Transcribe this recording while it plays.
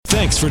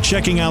Thanks for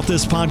checking out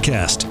this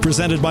podcast,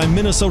 presented by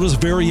Minnesota's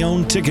very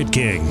own Ticket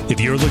King. If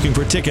you're looking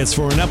for tickets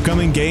for an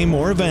upcoming game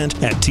or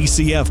event at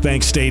TCF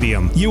Bank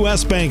Stadium,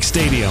 US Bank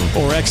Stadium,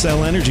 or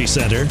XL Energy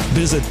Center,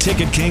 visit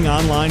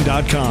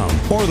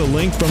TicketKingOnline.com or the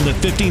link from the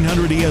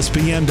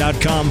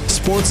 1500ESPN.com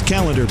sports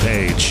calendar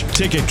page.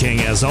 Ticket King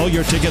has all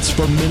your tickets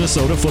for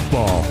Minnesota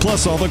football,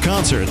 plus all the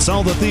concerts,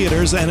 all the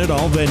theaters, and at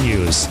all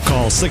venues.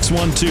 Call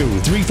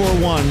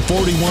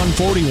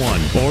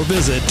 612-341-4141 or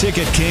visit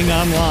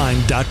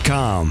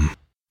TicketKingOnline.com.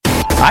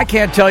 I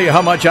can't tell you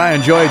how much I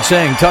enjoyed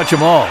saying touch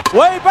 'em all.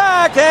 Way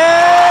back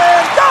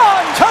and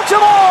done! Touch 'em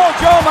all,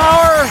 Joe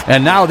Mauer!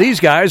 And now these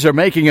guys are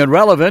making it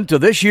relevant to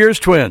this year's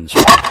Twins.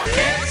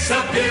 It's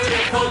a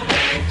beautiful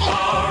day for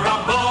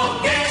a ball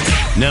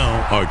game.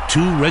 Now, our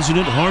two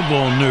resident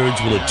hardball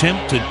nerds will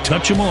attempt to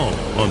touch 'em all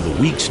on the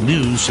week's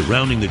news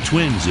surrounding the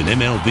Twins in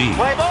MLB.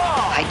 Play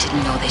ball! I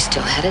didn't know they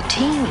still had a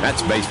team.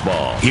 That's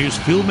baseball. Here's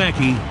Phil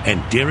Mackey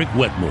and Derek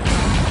Wetmore.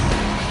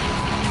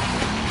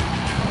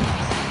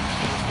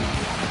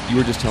 You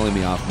were just telling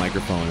me off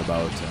microphone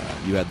about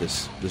you had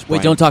this Wait,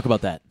 Brian, don't talk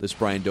about that. this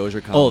Brian Dozier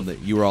column that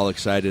you were all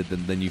excited,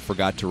 and then you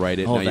forgot to write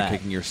it. Now you're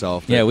kicking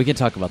yourself. Yeah, we can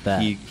talk about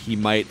that. He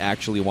might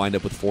actually wind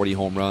up with 40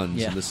 home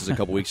runs, and this is a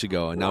couple weeks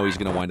ago, and now he's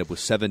going to wind up with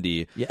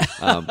 70. Yeah.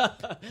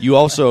 You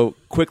also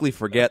quickly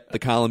forget the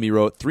column he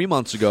wrote 3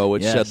 months ago,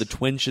 which said the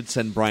Twins should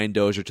send Brian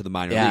Dozier to the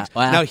minor leagues.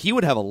 Wow. Now, he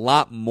would have a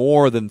lot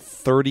more than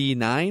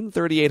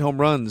 38 home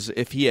runs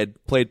if he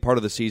had played part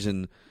of the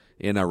season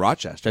in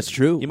Rochester. That's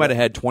true. He might have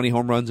had 20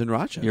 home runs in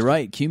Rochester. You're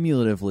right,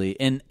 cumulatively.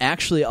 And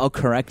actually, I'll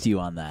correct you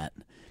on that.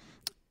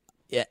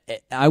 Yeah,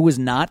 I was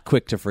not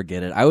quick to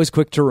forget it. I was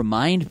quick to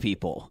remind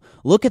people.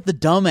 Look at the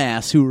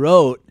dumbass who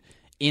wrote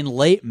in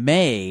late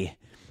May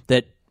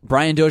that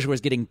Brian Dozier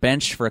was getting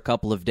benched for a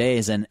couple of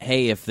days, and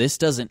hey, if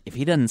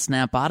he doesn't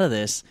snap out of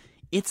this,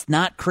 it's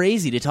not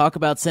crazy to talk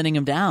about sending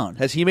him down.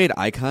 Has he made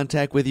eye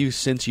contact with you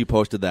since you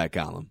posted that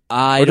column?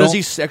 Or does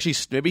he actually?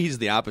 Maybe he's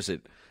the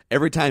opposite.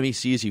 Every time he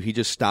sees you, he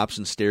just stops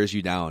and stares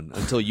you down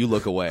until you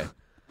look away.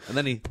 And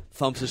then he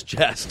thumps his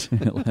chest.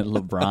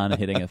 LeBron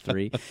hitting a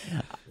three.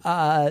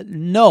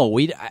 No,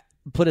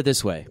 put it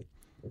this way.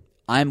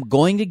 I'm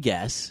going to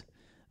guess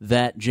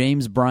that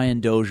James Brian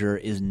Dozier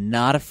is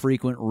not a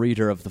frequent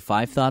reader of the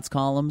Five Thoughts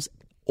columns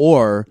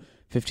or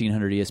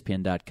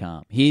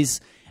 1500ESPN.com.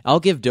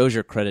 I'll give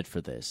Dozier credit for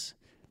this.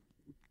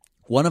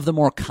 One of the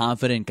more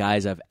confident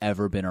guys I've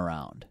ever been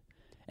around.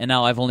 And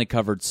now I've only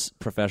covered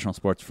professional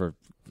sports for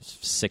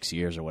 6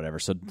 years or whatever,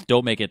 so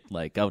don't make it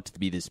out to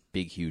be this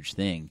big, huge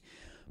thing.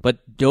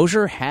 But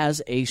Dozier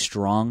has a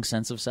strong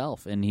sense of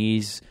self, and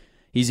he's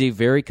a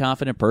very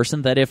confident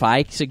person that if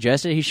I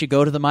suggested he should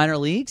go to the minor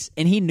leagues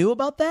and he knew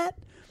about that,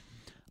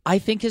 I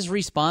think his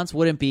response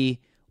wouldn't be,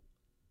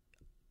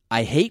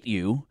 I hate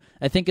you.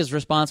 I think his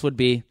response would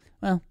be,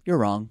 well, you're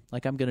wrong.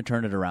 I'm going to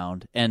turn it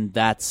around, and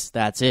that's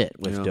it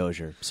with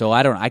Dozier. So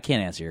I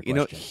can't answer your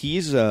question.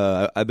 He's.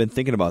 I've been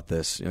thinking about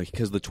this,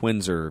 because the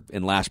Twins are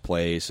in last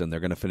place, and they're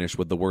going to finish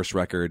with the worst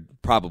record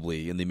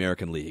probably in the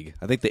American League.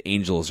 I think the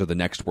Angels are the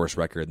next worst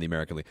record in the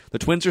American League. The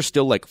Twins are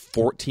still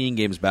 14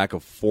 games back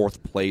of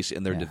fourth place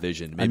in their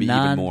division, maybe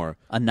even more.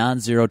 A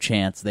non-zero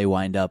chance they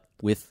wind up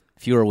with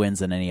fewer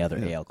wins than any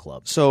other AL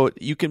club. So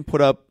you can put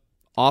up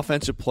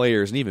offensive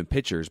players and even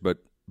pitchers, but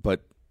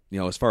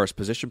as far as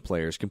position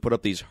players, can put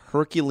up these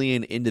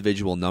Herculean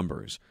individual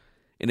numbers,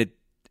 and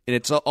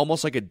it's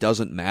almost like it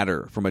doesn't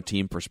matter from a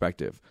team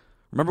perspective.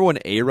 Remember when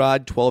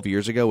A-Rod 12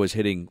 years ago was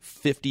hitting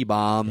 50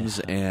 bombs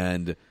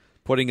and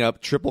putting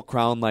up Triple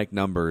Crown-like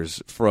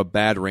numbers for a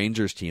bad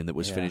Rangers team that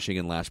was finishing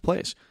in last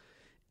place?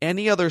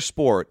 Any other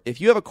sport,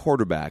 if you have a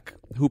quarterback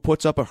who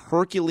puts up a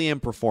Herculean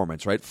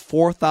performance, right,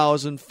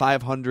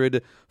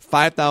 4,500,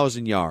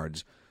 5,000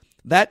 yards,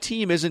 that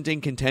team isn't in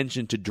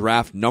contention to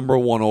draft number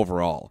one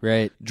overall.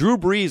 Right. Drew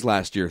Brees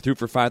last year threw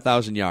for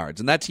 5,000 yards,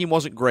 and that team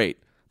wasn't great.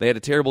 They had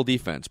a terrible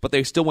defense, but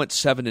they still went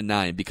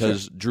 7-9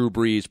 because Drew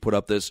Brees put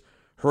up this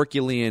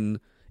Herculean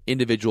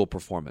individual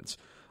performance.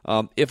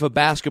 If a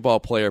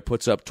basketball player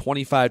puts up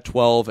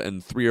 25-12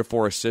 and 3 or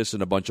 4 assists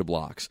and a bunch of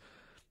blocks,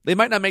 they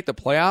might not make the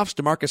playoffs.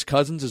 DeMarcus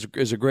Cousins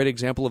is a great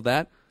example of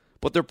that,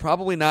 but they're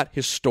probably not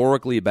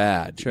historically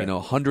bad. Sure.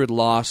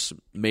 100-loss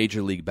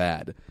major league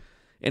bad.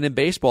 And in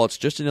baseball, it's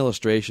just an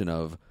illustration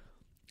of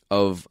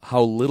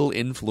how little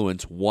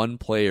influence one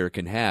player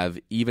can have,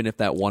 even if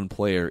that one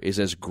player is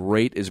as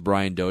great as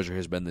Brian Dozier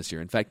has been this year.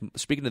 In fact,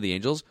 speaking of the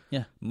Angels,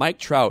 Mike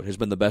Trout has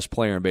been the best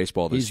player in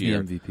baseball this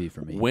year. He's the MVP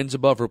for me. Wins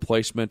above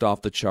replacement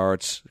off the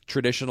charts,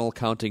 traditional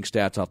counting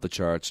stats off the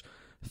charts,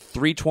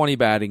 .320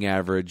 batting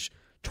average,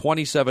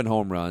 27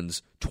 home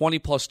runs,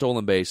 20-plus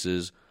stolen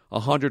bases,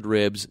 100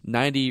 ribs,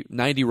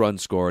 90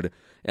 runs scored,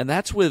 and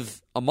that's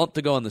with a month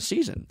to go in the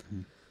season.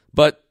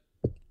 But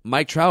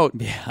Mike Trout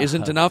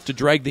isn't enough to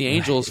drag the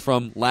Angels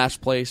from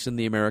last place in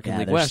the American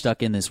League they're West.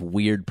 Stuck in this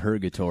weird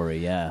purgatory,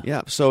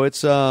 Yeah, so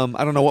it's I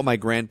don't know what my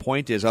grand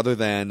point is other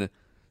than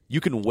you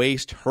can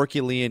waste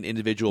Herculean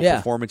individual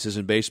performances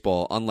in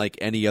baseball unlike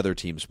any other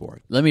team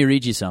sport. Let me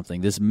read you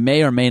something. This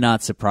may or may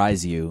not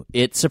surprise you.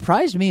 It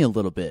surprised me a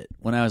little bit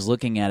when I was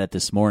looking at it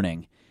this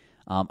morning.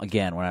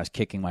 Again, when I was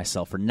kicking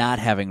myself for not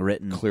having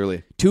written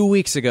Clearly 2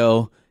 weeks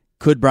ago,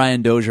 could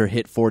Brian Dozier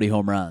hit 40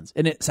 home runs?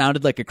 And it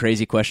sounded like a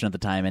crazy question at the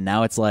time, and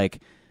now it's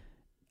like,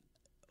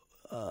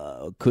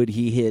 could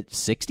he hit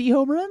 60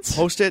 home runs?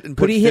 Post it and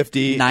could put he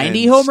 50 hit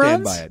 90 and home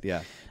stand runs? by it,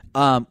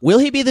 yeah. Will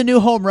he be the new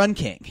home run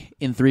king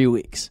in 3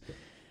 weeks?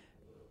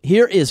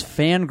 Here is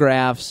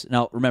Fangraphs.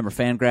 Now, remember,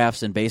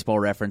 Fangraphs and Baseball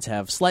Reference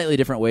have slightly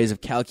different ways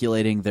of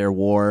calculating their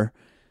WAR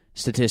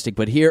statistic,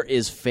 but here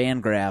is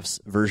Fangraphs'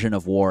 version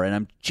of WAR, and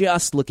I'm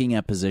just looking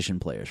at position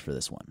players for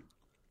this one.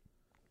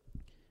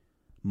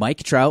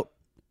 Mike Trout,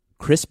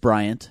 Chris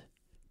Bryant,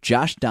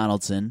 Josh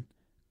Donaldson,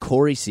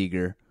 Corey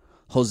Seager,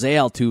 Jose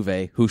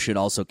Altuve, who should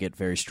also get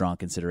very strong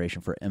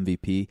consideration for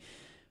MVP,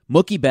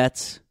 Mookie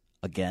Betts,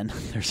 again,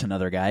 there's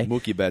another guy.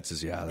 Mookie Betts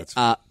is, that's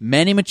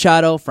Manny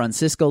Machado,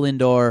 Francisco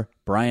Lindor,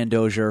 Brian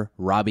Dozier,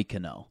 Robbie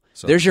Cano.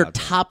 So there's your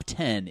top top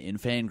 10 in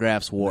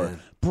Fangraphs WAR.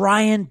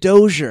 Brian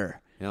Dozier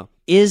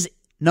is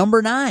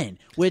number 9,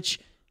 which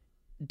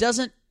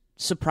doesn't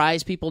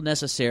surprise people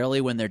necessarily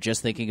when they're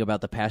just thinking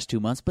about the past 2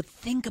 months, but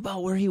think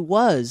about where he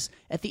was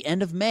at the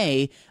end of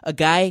May, a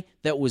guy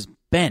that was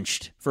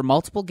benched for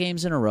multiple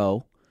games in a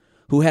row,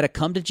 who had a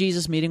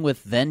come-to-Jesus meeting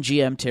with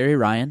then-GM Terry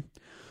Ryan,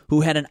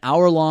 who had an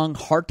hour-long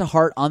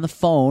heart-to-heart on the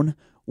phone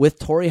with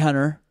Torrey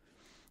Hunter,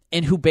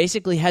 and who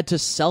basically had to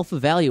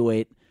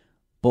self-evaluate,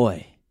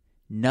 boy,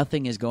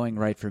 nothing is going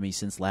right for me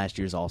since last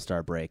year's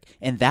All-Star break.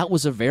 And that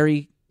was a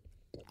very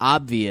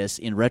obvious,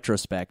 in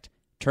retrospect,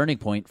 turning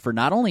point for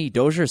not only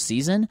Dozier's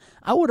season,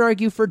 I would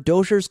argue for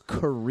Dozier's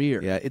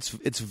career. Yeah,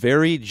 it's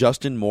very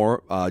Justin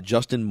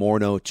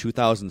Morneau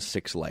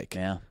 2006 like.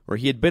 Yeah. Where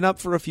he had been up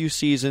for a few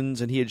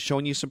seasons and he had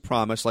shown you some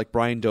promise like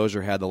Brian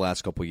Dozier had the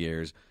last couple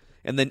years.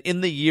 And then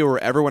in the year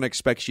where everyone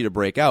expects you to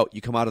break out,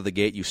 you come out of the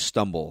gate, you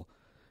stumble,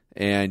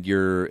 and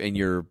you're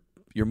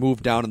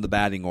moved down in the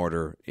batting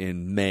order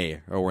in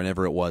May or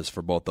whenever it was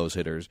for both those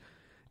hitters.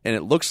 And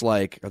it looks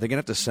like, are they going to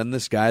have to send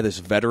this guy, this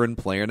veteran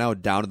player now,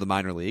 down to the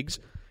minor leagues?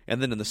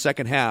 And then in the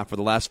second half, for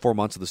the last 4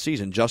 months of the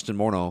season, Justin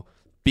Morneau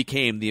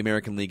became the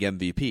American League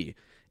MVP.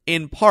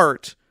 In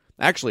part,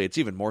 actually, it's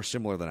even more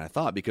similar than I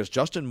thought, because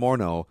Justin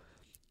Morneau,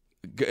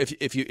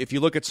 if you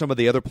look at some of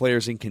the other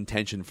players in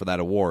contention for that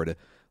award,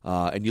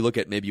 and you look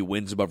at maybe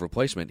wins above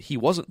replacement, he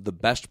wasn't the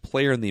best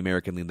player in the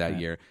American League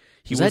that year.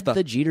 Was that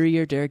the Jeter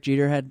year? Derek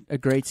Jeter had a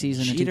great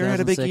season in 2006? Jeter had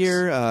a big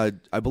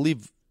year. I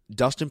believe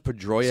Dustin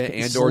Pedroia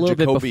It's and or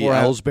Jacoby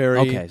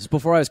Ellsbury. Okay, it's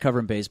before I was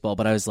covering baseball,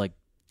 but I was like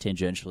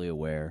tangentially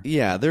aware.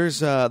 Yeah, there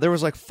was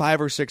like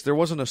 5 or 6. There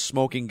wasn't a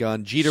smoking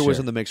gun. Jeter was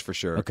in the mix for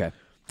sure. Okay.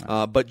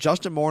 But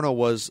Justin Morneau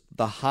was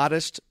the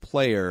hottest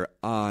player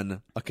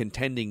on a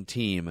contending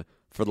team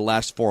for the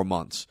last 4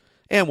 months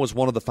and was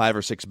one of the 5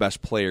 or 6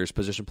 best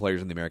position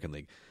players in the American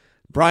League.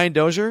 Brian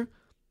Dozier,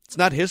 it's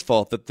not his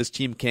fault that this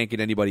team can't get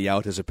anybody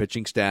out as a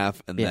pitching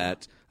staff and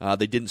that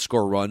they didn't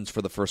score runs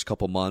for the first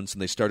couple months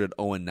and they started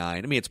 0-9.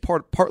 I mean, it's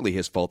partly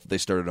his fault that they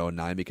started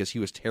 0-9 because he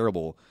was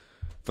terrible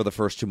for the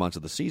first 2 months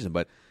of the season.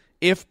 But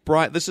if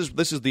Brian, this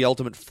is the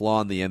ultimate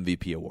flaw in the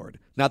MVP award.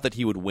 Not that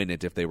he would win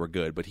it if they were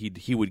good, but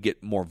he would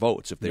get more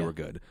votes if they were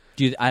good.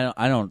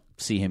 I don't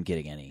see him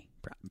getting any.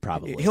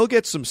 Probably he'll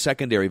get some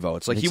secondary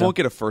votes. Like he won't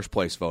get a first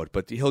place vote,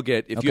 but he'll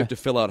get if you have to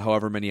fill out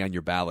however many on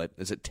your ballot.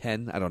 Is it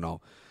 10? I don't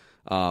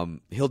know.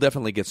 He'll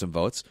definitely get some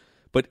votes.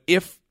 But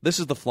if this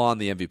is the flaw in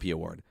the MVP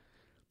award,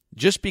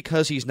 just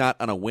because he's not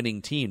on a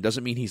winning team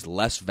doesn't mean he's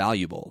less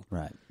valuable.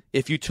 Right.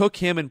 If you took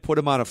him and put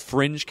him on a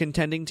fringe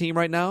contending team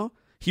right now,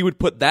 he would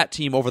put that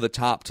team over the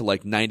top to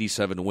like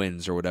 97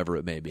 wins or whatever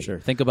it may be. Sure.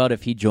 Think about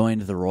if he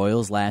joined the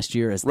Royals last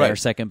year as their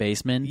second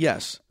baseman.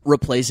 Yes.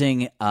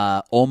 Replacing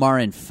Omar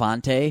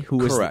Infante, who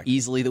was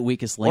easily the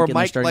weakest link in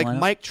the starting lineup.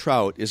 Mike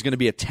Trout is going to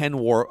be a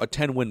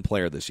 10-win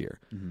player this year.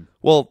 Mm-hmm.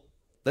 Well,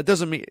 that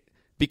doesn't mean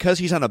because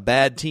he's on a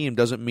bad team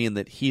doesn't mean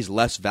that he's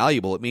less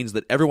valuable. It means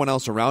that everyone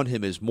else around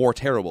him is more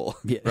terrible.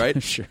 Yeah,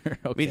 right? Sure. Okay.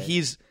 I mean,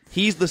 he's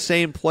the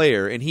same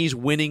player, and he's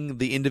winning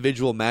the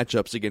individual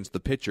matchups against the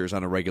pitchers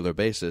on a regular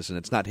basis, and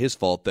it's not his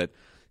fault that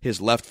his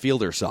left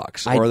fielder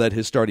sucks or that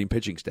his starting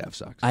pitching staff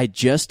sucks. I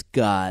just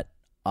got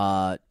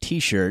a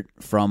T-shirt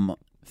from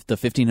the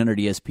 1500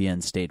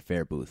 ESPN State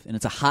Fair booth, and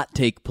it's a Hot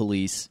Take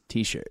Police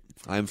T-shirt.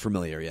 I'm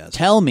familiar, yes.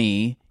 Tell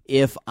me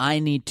if I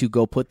need to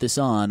go put this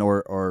on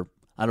or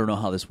I don't know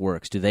how this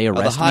works. Do they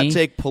arrest me? The Hot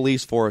Take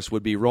Police force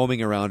would be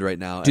roaming around right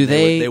now. Do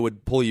they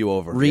would pull you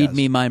over. Read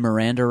me my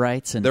Miranda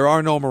rights? And there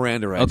are no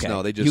Miranda rights. Okay.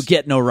 No, they just you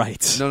get no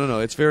rights. No.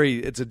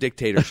 It's a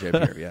dictatorship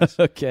here. Yes.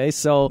 Okay,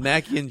 so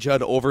Mackey and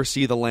Judd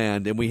oversee the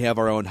land, and we have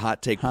our own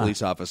Hot Take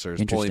police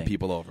officers pulling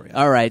people over.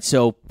 Yeah. All right,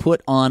 so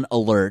put on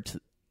alert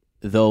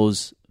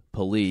those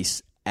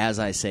police as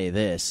I say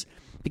this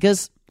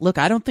because. Look,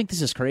 I don't think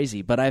this is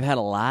crazy, but I've had a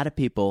lot of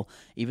people,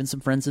 even some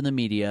friends in the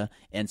media,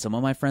 and some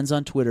of my friends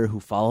on Twitter who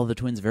follow the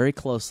Twins very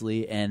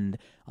closely and,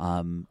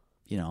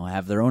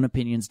 have their own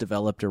opinions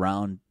developed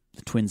around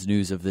the Twins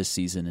news of this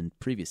season and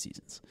previous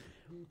seasons.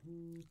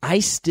 I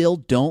still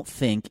don't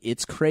think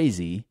it's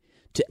crazy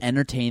to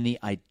entertain the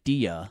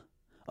idea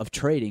of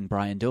trading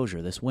Brian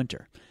Dozier this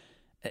winter.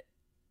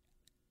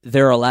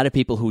 there are a lot of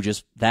people who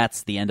just,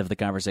 that's the end of the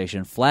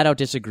conversation. Flat out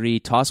disagree.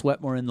 Toss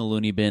Wetmore in the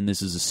loony bin.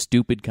 This is a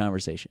stupid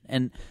conversation.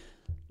 And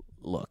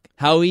look,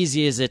 how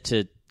easy is it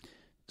to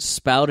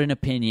spout an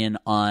opinion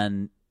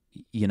on,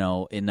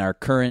 in our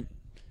current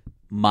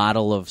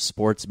model of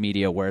sports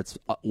media where it's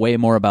way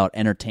more about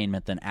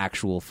entertainment than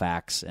actual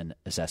facts and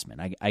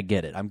assessment. I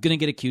get it. I'm going to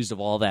get accused of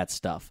all that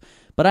stuff.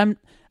 But I'm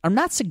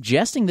not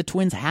suggesting the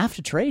Twins have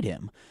to trade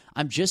him.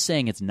 I'm just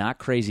saying it's not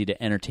crazy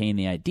to entertain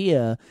the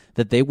idea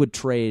that they would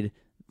trade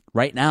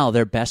right now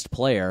their best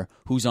player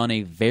who's on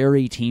a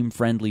very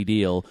team-friendly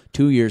deal,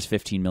 2 years,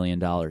 $15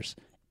 million.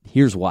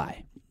 Here's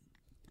why.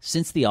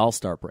 Since the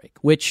All-Star break,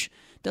 which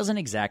doesn't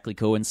exactly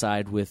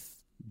coincide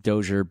with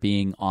Dozier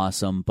being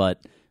awesome,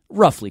 but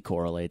roughly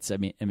correlates. I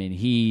mean,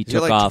 he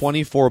took off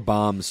 24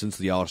 bombs since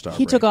the All-Star break.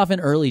 He took off in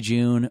early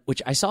June,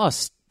 which I saw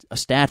a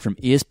stat from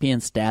ESPN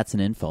Stats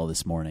and Info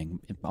this morning.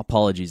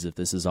 Apologies if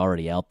this is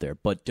already out there,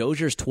 but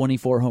Dozier's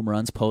 24 home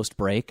runs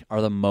post-break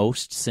are the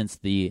most since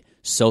the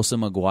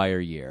Sosa-Maguire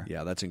year.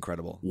 Yeah, that's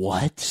incredible.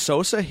 What?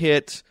 Sosa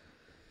hit,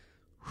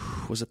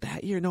 was it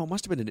that year? No, it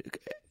must have been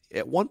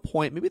at one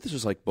point, maybe this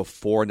was like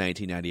before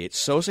 1998.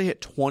 Sosa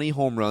hit 20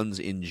 home runs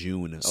in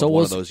June of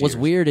one of those years. What's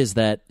weird is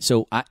that,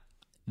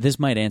 this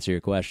might answer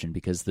your question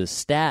because the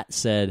stat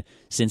said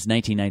since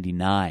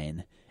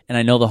 1999, and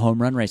I know the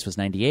home run race was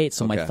 98,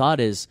 so my thought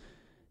is,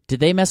 did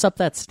they mess up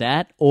that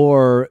stat,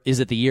 or is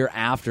it the year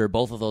after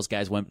both of those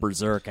guys went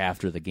berserk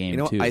after the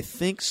game, too? I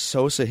think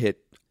Sosa hit,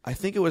 I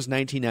think it was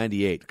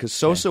 1998, because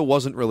Sosa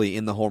wasn't really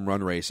in the home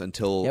run race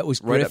until it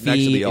was right up next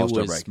to the All-Star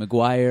it was break.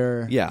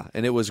 Maguire. Yeah,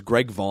 and it was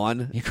Greg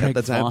Vaughn at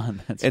the time.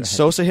 Vaughn, that's and right.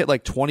 Sosa hit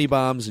like 20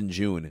 bombs in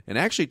June. And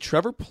actually,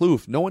 Trevor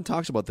Plouffe, no one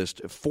talks about this,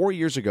 4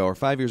 years ago or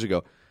 5 years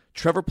ago,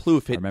 Trevor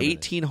Plouffe hit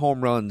 18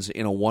 home runs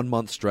in a 1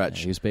 month stretch.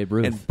 Yeah, he was Babe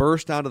Ruth. And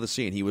burst onto the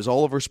scene. He was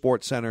all over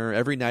SportsCenter.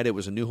 Every night it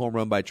was a new home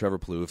run by Trevor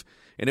Plouffe.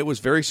 And it was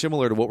very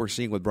similar to what we're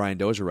seeing with Brian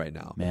Dozier right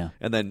now. Yeah.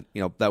 And then,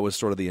 that was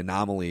sort of the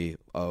anomaly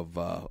of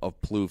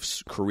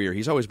Plouffe's career.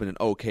 He's always been an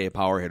okay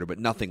power hitter, but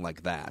nothing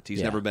like that.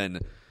 He's never been,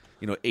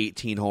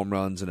 18 home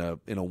runs in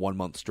a 1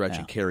 month stretch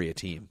and carry a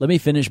team. Let me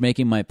finish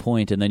making my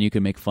point, and then you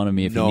can make fun of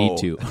me if No. you need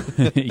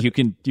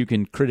to. You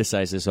can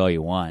criticize this all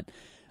you want.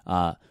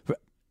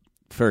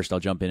 First, I'll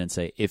jump in and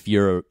say, if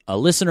you're a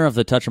listener of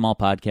the Touch 'Em All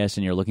podcast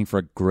and you're looking for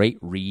a great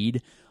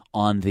read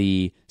on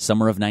the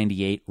summer of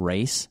 '98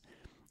 race,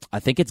 I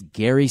think it's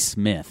Gary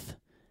Smith.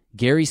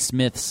 Gary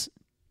Smith's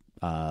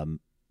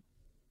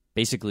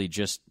basically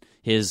just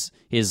his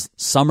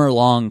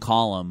summer-long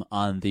column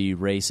on the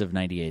race of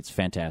 '98. It's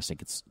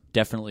fantastic. It's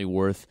definitely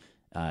worth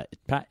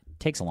it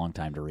takes a long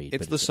time to read.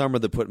 It's the summer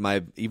that put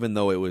even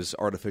though it was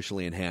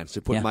artificially enhanced,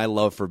 it put my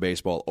love for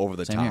baseball over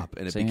the top,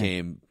 and it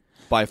became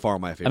by far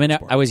my favorite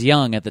sport. I was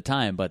young at the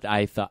time, but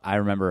I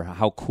remember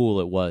how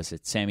cool it was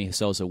that Sammy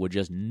Sosa would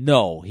just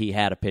know he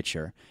had a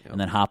pitcher and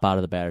then hop out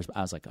of the batters.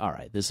 I was like, all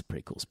right, this is a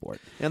pretty cool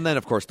sport. And then,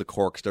 of course, the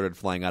cork started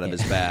flying out of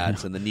his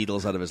bats and the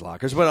needles out of his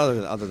lockers. But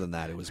other than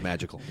that, it was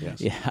magical. Yes.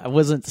 Yeah, I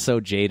wasn't so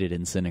jaded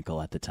and cynical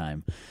at the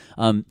time.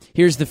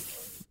 Here's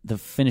the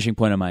finishing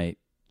point of my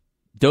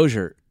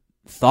Dozier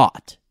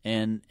thought.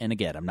 And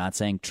again, I'm not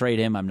saying trade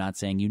him. I'm not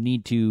saying you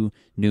need to,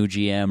 new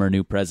GM or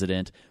new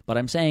president, but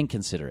I'm saying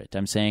consider it.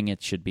 I'm saying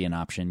it should be an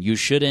option. You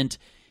shouldn't,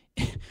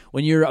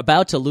 when you're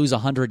about to lose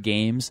 100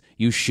 games,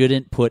 you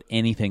shouldn't put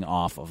anything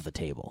off of the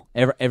table.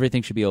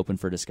 Everything should be open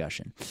for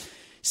discussion.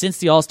 Since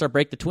the All-Star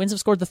break, the Twins have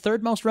scored the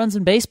third most runs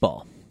in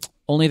baseball.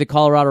 Only the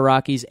Colorado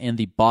Rockies and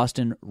the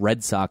Boston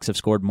Red Sox have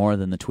scored more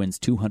than the Twins'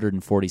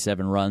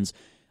 247 runs,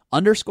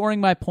 underscoring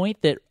my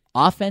point that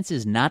offense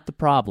is not the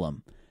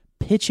problem.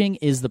 Pitching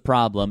is the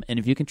problem, and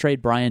if you can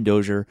trade Brian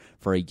Dozier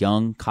for a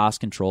young,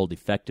 cost-controlled,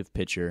 effective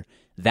pitcher,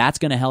 that's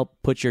going to help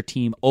put your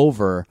team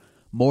over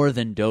more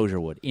than Dozier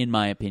would, in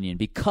my opinion,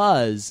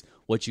 because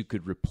what you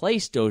could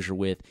replace Dozier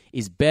with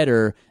is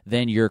better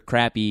than your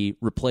crappy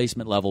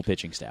replacement-level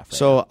pitching staff.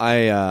 So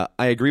I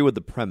agree with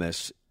the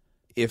premise.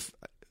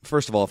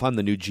 First of all, if I'm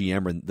the new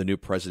GM or the new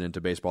president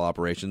of baseball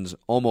operations,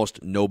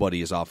 almost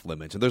nobody is off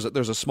limits. And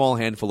there's a small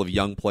handful of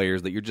young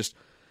players that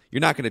you're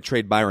not going to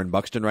trade Byron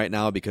Buxton right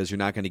now because you're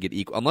not going to get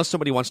equal unless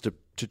somebody wants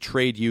to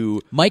trade you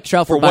Mike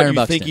Trout for Byron what you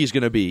Buxton. think he's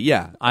going to be.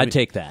 Yeah, I'd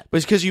take that. But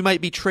it's because you might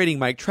be trading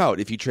Mike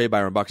Trout if you trade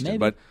Byron Buxton.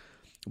 Maybe.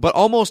 But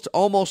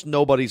almost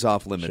nobody's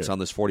off limits Sure. on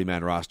this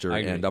 40-man roster I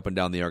agree. and up and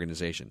down the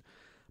organization.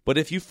 But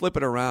if you flip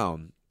it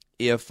around,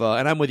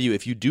 and I'm with you,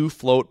 if you do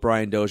float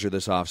Brian Dozier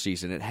this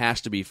offseason, it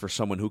has to be for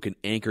someone who can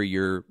anchor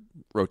your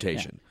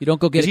rotation. You don't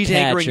go get a he's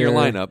anchoring your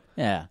catcher. lineup.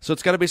 Yeah. So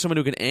it's got to be someone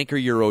who can anchor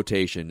your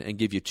rotation and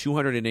give you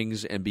 200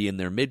 innings and be in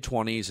their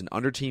mid-20s and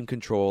under team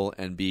control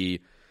and be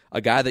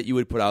a guy that you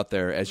would put out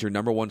there as your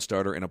number one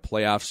starter in a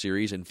playoff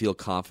series and feel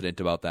confident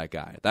about that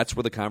guy. That's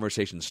where the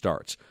conversation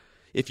starts.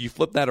 If you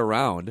flip that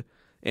around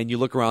and you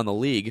look around the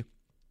league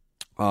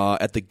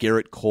at the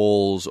Garrett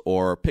Coles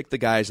or pick the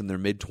guys in their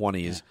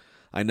mid-20s,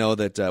 I know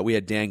that we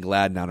had Dan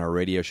Gladden on our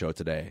radio show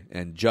today,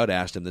 and Judd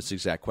asked him this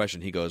exact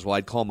question. He goes, well,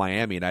 I'd call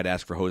Miami and I'd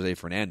ask for Jose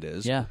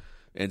Fernandez. Yeah.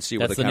 And see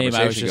where That's the the name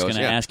conversation I was just goes.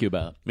 going to ask you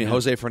about. I mean,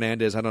 Jose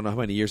Fernandez, I don't know how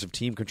many years of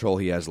team control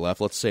he has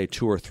left. Let's say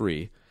 2 or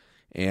 3.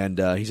 and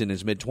he's in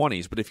his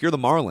mid-20s. But if you're the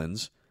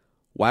Marlins,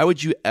 why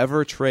would you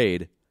ever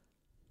trade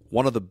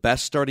one of the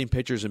best starting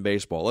pitchers in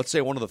baseball? Let's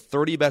say one of the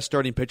 30 best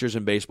starting pitchers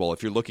in baseball,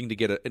 if you're looking to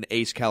get an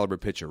ace-caliber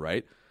pitcher,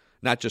 right?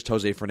 Not just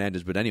Jose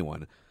Fernandez, but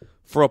anyone,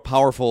 for a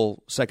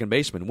powerful second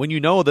baseman. When you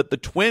know that the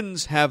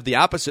Twins have the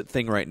opposite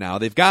thing right now,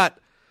 they've got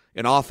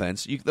an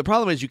offense. The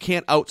problem is you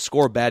can't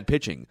outscore bad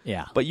pitching.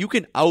 Yeah. But you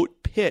can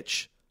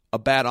outpitch a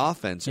bad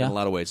offense in a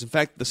lot of ways. In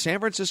fact, the San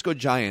Francisco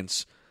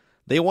Giants,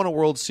 they won a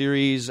World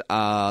Series.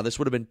 This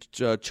would have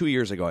been 2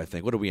 years ago, I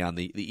think. What are we on,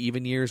 the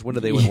even years? When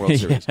did they win World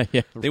Series?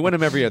 They win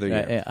them every other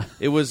year. Yeah.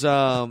 It was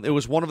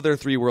one of their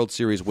 3 World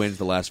Series wins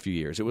the last few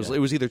years. It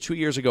was either 2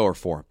 years ago or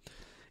 4.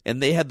 And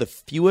they had the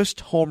fewest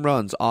home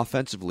runs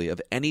offensively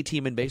of any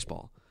team in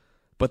baseball.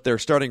 But their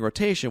starting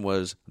rotation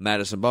was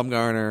Madison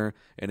Bumgarner,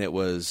 and it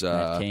was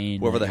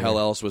whoever the hell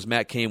else was.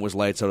 Matt Cain was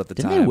lights out at the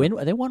time. Didn't they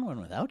win? They won one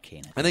without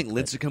Cain. I think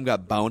Lincecum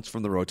got bounced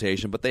from the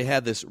rotation, but they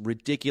had this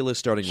ridiculous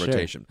starting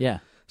rotation. Yeah.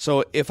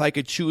 So if I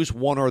could choose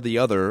one or the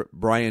other,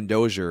 Brian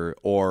Dozier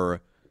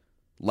or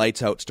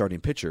lights out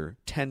starting pitcher,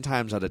 10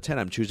 times out of 10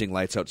 I'm choosing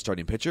lights out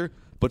starting pitcher,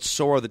 but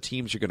so are the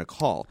teams you're going to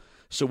call.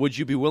 So would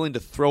you be willing to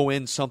throw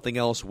in something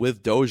else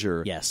with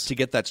Dozier to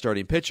get that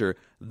starting pitcher?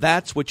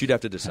 That's what you'd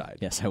have to decide.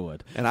 Yes, I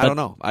would. And I don't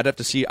know. I'd have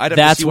to see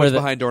what's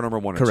behind door number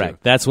 1 or 2.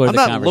 Correct. That's where I'm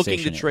the not conversation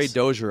looking to trade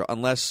Dozier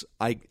unless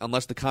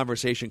the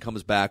conversation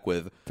comes back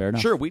with, Fair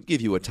enough. Sure, we'd give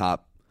you a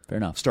top Fair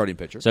enough. starting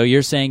pitcher. So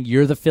you're saying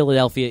you're the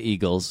Philadelphia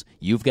Eagles.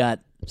 You've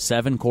got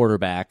 7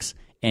 quarterbacks,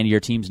 and your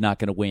team's not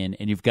going to win,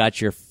 and you've got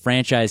your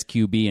franchise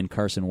QB and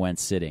Carson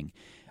Wentz sitting.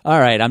 All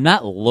right, I'm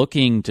not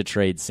looking to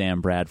trade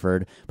Sam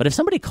Bradford, but if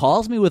somebody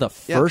calls me with a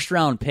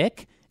first-round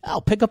pick, I'll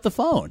pick up the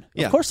phone.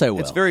 Yeah, of course I will.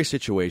 It's very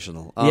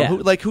situational.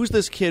 Yeah. Who's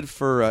this kid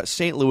for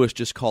St. Louis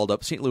just called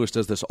up? St. Louis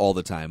does this all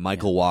the time.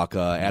 Michael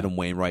Wacha, Adam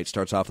Wainwright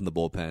starts off in the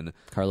bullpen.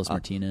 Carlos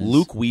Martinez.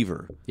 Luke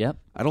Weaver. Yep.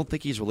 I don't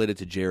think he's related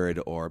to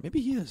Jared, or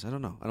maybe he is. I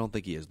don't know. I don't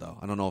think he is, though.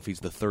 I don't know if he's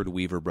the third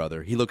Weaver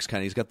brother. He looks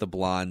he's got the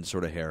blonde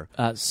sort of hair.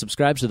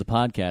 Subscribe to the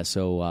podcast,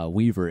 so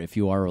Weaver, if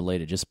you are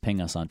related, just ping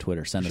us on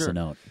Twitter. Send us a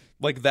note.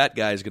 Like, that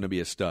guy is going to be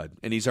a stud,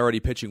 and he's already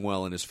pitching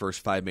well in his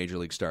first 5 major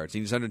league starts.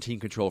 He's under team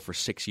control for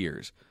 6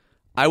 years.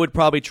 I would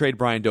probably trade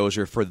Brian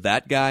Dozier for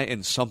that guy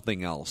and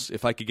something else.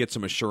 If I could get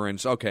some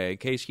assurance, okay, in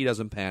case he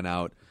doesn't pan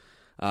out,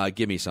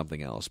 give me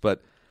something else.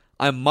 But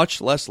I'm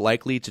much less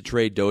likely to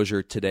trade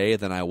Dozier today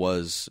than I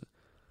was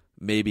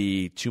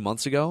maybe 2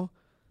 months ago,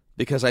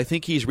 because I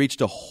think he's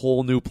reached a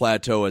whole new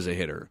plateau as a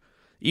hitter.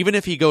 Even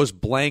if he goes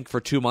blank for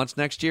 2 months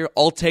next year,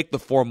 I'll take the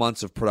 4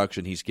 months of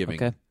production he's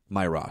giving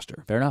my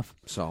roster. Fair enough.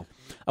 So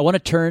I want to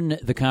turn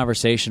the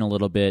conversation a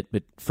little bit,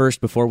 but first,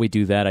 before we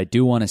do that, I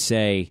do want to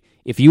say,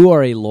 if you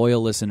are a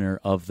loyal listener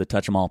of the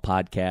Touch 'Em All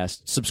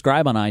podcast,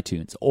 subscribe on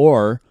iTunes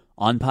or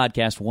on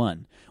Podcast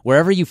One.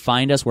 Wherever you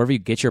find us, wherever you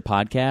get your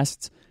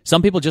podcasts,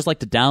 some people just like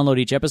to download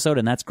each episode,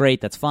 and that's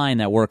great. That's fine.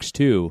 That works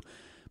too.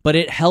 But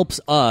it helps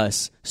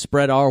us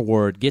spread our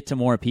word, get to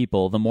more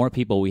people, the more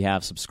people we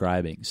have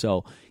subscribing.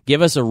 So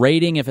give us a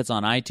rating if it's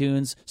on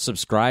iTunes.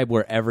 Subscribe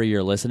wherever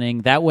you're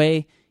listening. That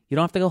way, you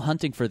don't have to go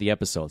hunting for the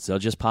episodes. They'll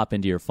just pop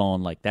into your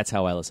phone. Like, that's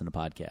how I listen to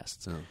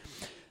podcasts. Oh.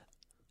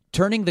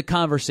 Turning the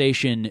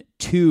conversation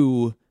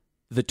to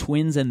the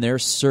Twins and their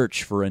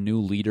search for a new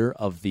leader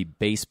of the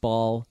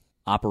baseball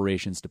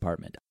operations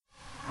department.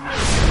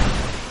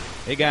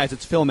 Hey guys,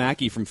 it's Phil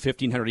Mackey from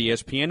 1500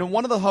 ESPN and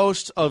one of the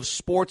hosts of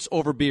Sports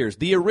Over Beers,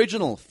 the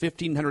original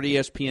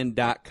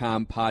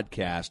 1500ESPN.com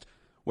podcast,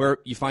 where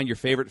you find your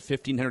favorite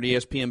 1500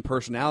 ESPN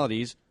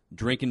personalities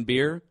drinking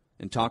beer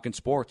and talking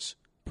sports.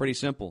 Pretty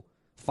simple.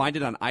 Find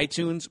it on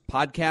iTunes,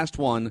 Podcast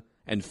One,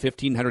 and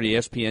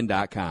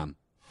 1500ESPN.com.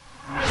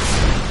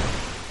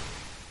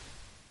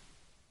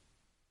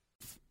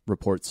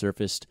 Report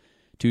surfaced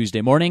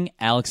Tuesday morning.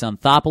 Alex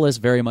Anthopoulos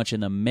very much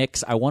in the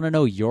mix. I want to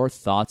know your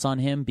thoughts on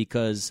him,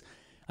 because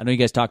I know you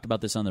guys talked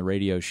about this on the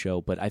radio show,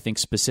 but I think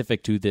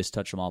specific to this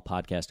Touch 'Em All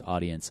podcast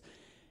audience,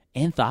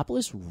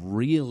 Anthopoulos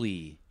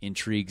really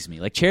intrigues me.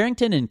 Like,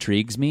 Cherington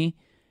intrigues me.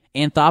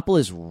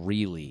 Anthopoulos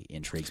really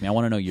intrigues me. I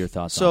want to know your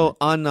thoughts on it.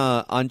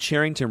 So on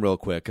Cherington real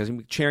quick, because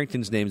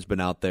Cherington's name's been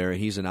out there.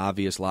 He's an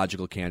obvious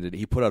logical candidate.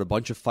 He put out a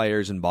bunch of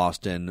fires in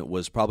Boston,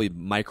 was probably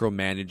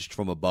micromanaged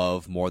from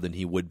above more than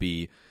he would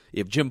be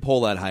if Jim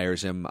Pohlad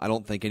hires him. I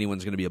don't think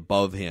anyone's going to be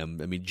above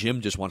him. I mean,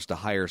 Jim just wants to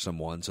hire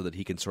someone so that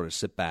he can sort of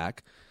sit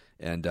back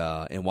and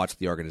watch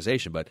the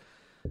organization. But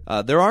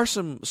there are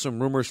some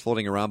rumors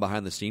floating around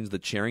behind the scenes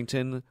that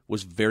Cherington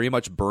was very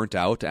much burnt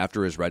out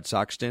after his Red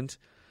Sox stint,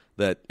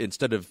 that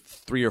instead of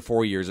 3 or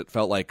 4 years, it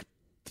felt like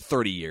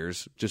 30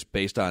 years, just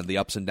based on the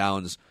ups and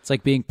downs. It's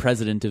like being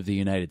president of the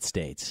United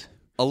States.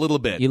 A little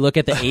bit. You look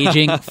at the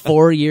aging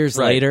 4 years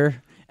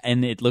later,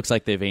 and it looks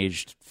like they've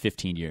aged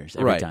 15 years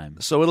every time.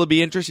 So it'll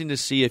be interesting to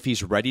see if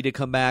he's ready to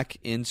come back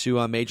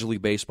into Major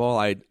League Baseball.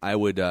 I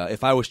would,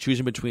 if I was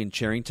choosing between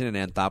Cherington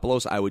and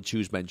Anthopoulos, I would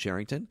choose Ben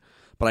Cherington,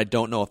 but I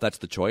don't know if that's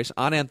the choice.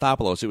 On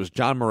Anthopoulos, it was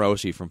John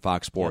Morosi from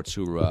Fox Sports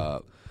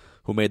who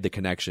made the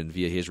connection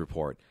via his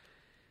report.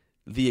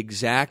 The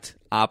exact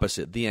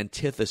opposite, the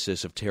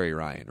antithesis of Terry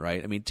Ryan,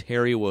 right? I mean,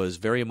 Terry was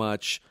very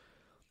much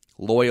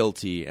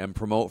loyalty and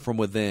promote from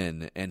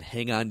within and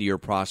hang on to your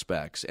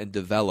prospects and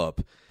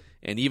develop.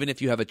 And even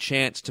if you have a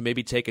chance to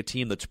maybe take a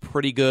team that's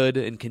pretty good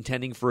and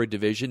contending for a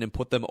division and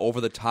put them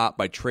over the top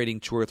by trading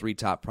 2 or 3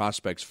 top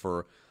prospects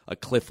for a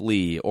Cliff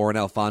Lee or an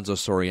Alfonso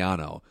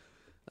Soriano,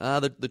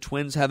 the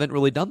Twins haven't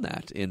really done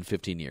that in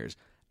 15 years.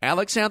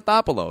 Alex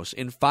Anthopoulos,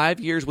 in 5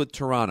 years with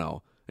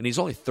Toronto, and he's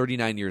only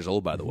 39 years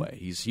old, by the way.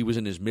 He was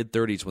in his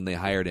mid-30s when they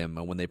hired him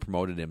and when they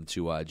promoted him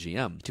to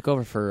GM. Took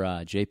over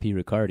for J.P.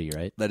 Riccardi,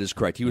 right? That is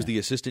correct. He was the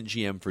assistant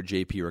GM for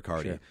J.P.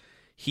 Riccardi. Sure.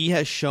 He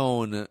has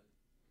shown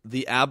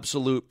the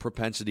absolute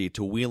propensity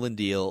to wheel and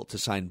deal, to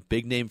sign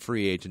big-name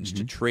free agents,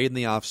 to trade in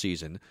the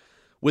offseason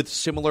with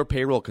similar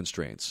payroll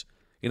constraints.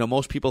 You know,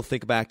 most people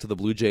think back to the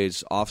Blue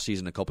Jays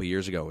offseason a couple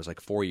years ago. It was like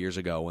 4 years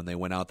ago when they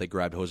went out. They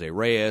grabbed Jose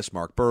Reyes,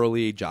 Mark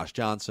Burley, Josh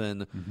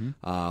Johnson.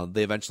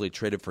 They eventually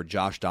traded for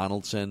Josh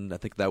Donaldson. I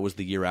think that was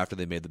the year after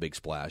they made the big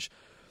splash.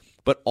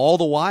 But all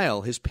the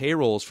while, his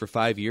payrolls for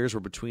 5 years were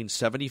between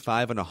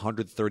 $75 and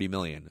 $130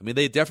 million. I mean,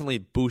 they definitely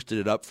boosted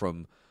it up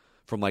from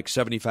like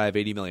 $75,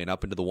 $80 million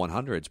up into the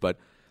 100s. But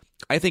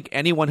I think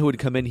anyone who would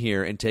come in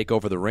here and take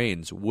over the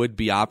reins would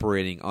be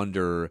operating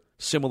under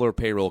similar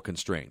payroll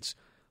constraints.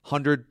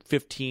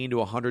 115 to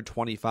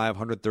 125,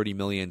 130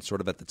 million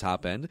sort of at the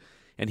top end.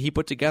 And he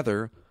put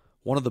together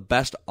one of the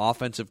best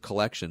offensive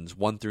collections,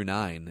 1 through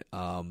 9,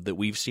 that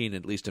we've seen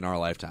at least in our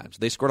lifetimes.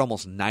 They scored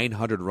almost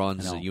 900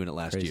 runs as a unit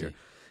last year.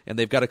 And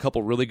they've got a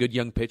couple really good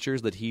young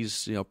pitchers that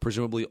he's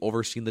presumably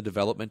overseen the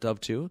development of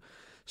too.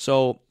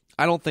 So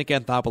I don't think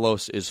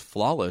Anthopoulos is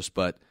flawless,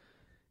 but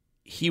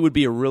he would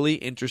be a really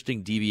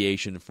interesting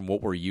deviation from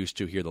what we're used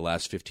to here the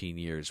last 15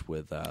 years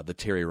with the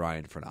Terry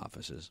Ryan front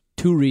offices.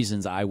 2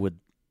 reasons I would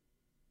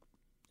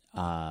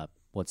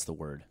what's the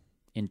word?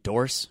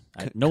 Endorse?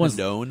 No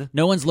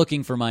one's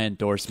looking for my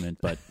endorsement,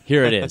 but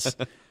here it is.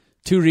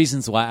 2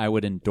 reasons why I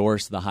would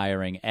endorse the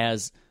hiring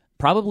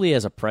probably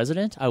as a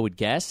president, I would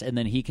guess, and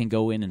then he can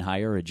go in and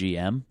hire a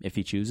GM if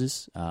he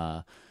chooses.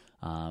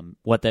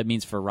 What that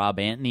means for Rob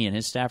Antony and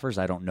his staffers,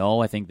 I don't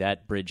know. I think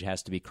that bridge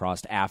has to be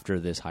crossed after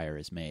this hire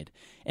is made.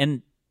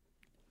 And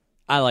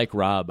I like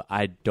Rob.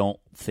 I don't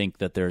think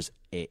that there's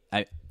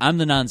I'm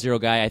the non-zero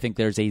guy. I think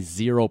there's a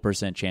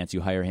 0% chance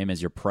you hire him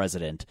as your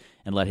president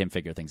and let him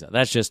figure things out.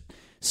 That's just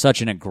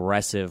such an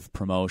aggressive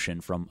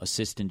promotion from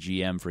assistant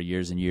GM for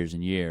years and years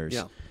and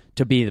years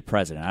to be the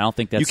president. I don't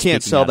think that's you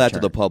can't sell that to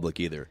the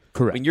public either.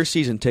 Correct. I mean, your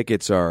season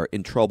tickets are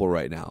in trouble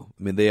right now.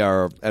 I mean, they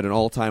are at an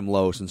all-time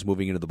low since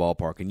moving into the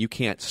ballpark, and you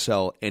can't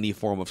sell any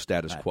form of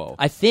status quo.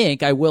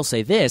 I will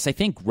say this. I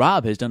think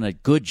Rob has done a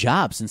good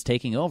job since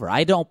taking over.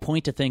 I don't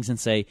point to things and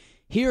say,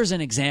 here's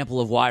an example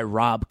of why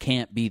Rob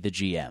can't be the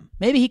GM.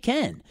 Maybe he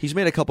can. He's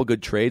made a couple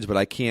good trades, but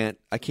I can't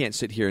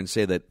sit here and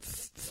say that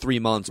 3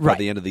 months by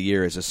the end of the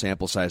year is a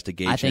sample size to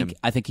gauge him.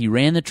 I think he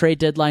ran the trade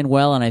deadline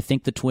well, and I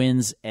think the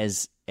Twins,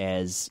 as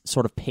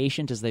sort of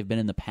patient as they've been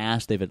in the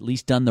past, they've at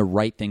least done the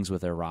right things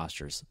with their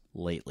rosters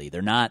lately.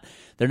 They're not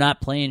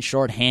playing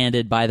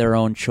shorthanded by their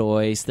own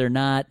choice. They're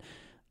not,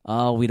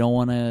 we don't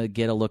want to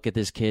get a look at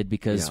this kid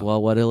because,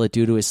 well, what'll it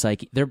do to his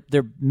psyche?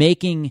 They're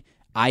making,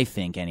 I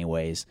think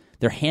anyways,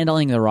 they're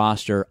handling the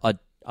roster,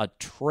 a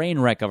train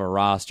wreck of a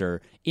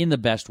roster, in the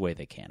best way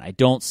they can. I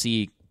don't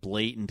see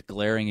blatant,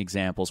 glaring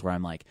examples where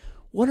I'm like,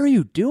 what are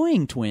you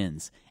doing,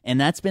 Twins?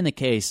 And that's been the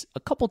case a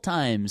couple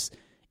times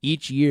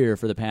each year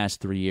for the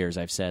past 3 years.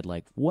 I've said,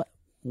 like, what?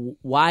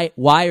 Why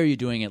are you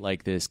doing it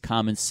like this?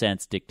 Common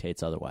sense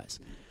dictates otherwise.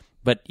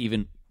 But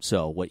even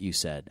so, what you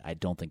said, I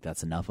don't think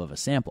that's enough of a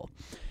sample.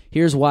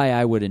 Here's why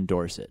I would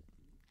endorse it.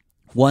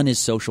 One is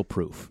social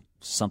proof.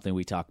 Something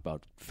we talk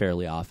about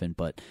fairly often,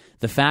 but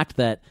the fact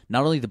that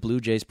not only the Blue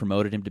Jays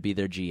promoted him to be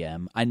their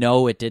GM, I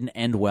know it didn't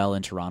end well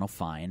in Toronto,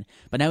 fine,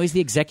 but now he's the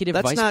executive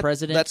vice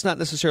president. That's not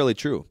necessarily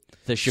true.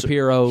 The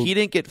Shapiro... So he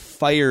didn't get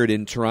fired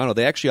in Toronto.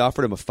 They actually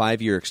offered him a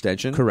 5-year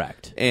extension.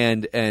 Correct.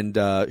 And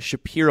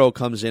Shapiro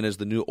comes in as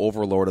the new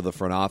overlord of the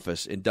front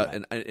office. And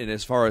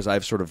as far as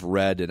I've sort of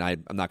read, and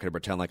I'm not going to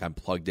pretend like I'm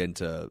plugged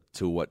into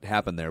what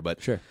happened there, but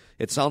sure.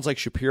 It sounds like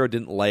Shapiro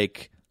didn't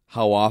like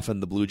how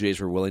often the Blue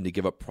Jays were willing to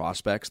give up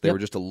prospects. They were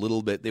just a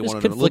little bit. They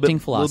wanted a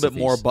little bit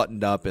more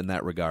buttoned up in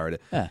that regard.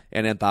 Yeah.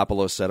 And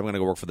Anthopoulos said, "I'm going to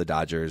go work for the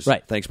Dodgers.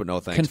 Right. Thanks, but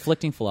no thanks."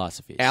 Conflicting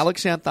philosophies.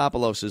 Alex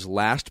Anthopoulos'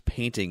 last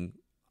painting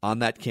on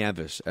that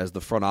canvas as the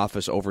front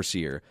office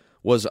overseer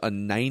was a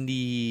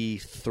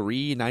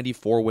 93,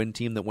 94 win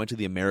team that went to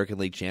the American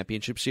League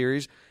Championship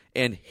Series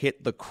and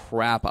hit the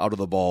crap out of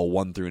the ball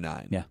 1 through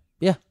 9. Yeah.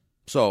 Yeah.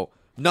 So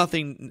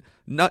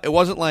it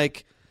wasn't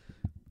like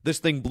this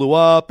thing blew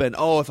up and,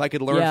 if I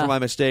could learn from my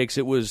mistakes.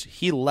 It was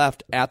he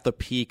left at the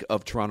peak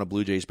of Toronto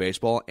Blue Jays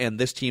baseball, and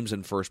this team's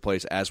in first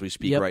place as we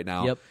speak right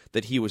now,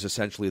 that he was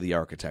essentially the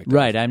architect of.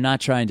 Right. I'm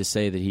not trying to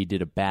say that he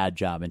did a bad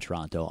job in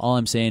Toronto. All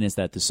I'm saying is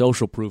that the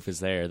social proof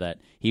is there, that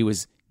he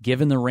was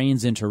given the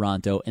reins in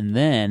Toronto, and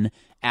then,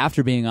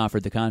 after being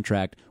offered the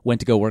contract, went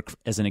to go work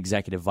as an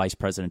executive vice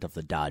president of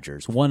the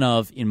Dodgers, one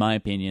of, in my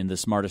opinion, the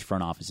smartest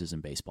front offices in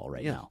baseball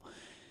right now.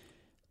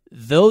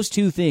 Those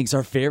 2 things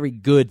are very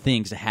good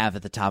things to have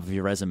at the top of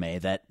your resume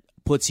that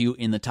puts you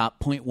in the top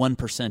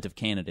 0.1% of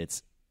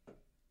candidates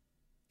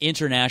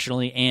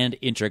internationally and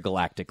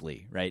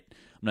intergalactically, right?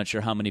 I'm not sure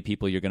how many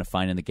people you're going to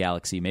find in the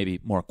galaxy, maybe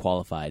more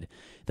qualified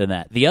than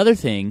that. The other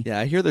thing... Yeah,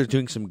 I hear they're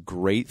doing some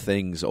great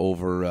things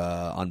over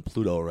on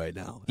Pluto right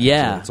now.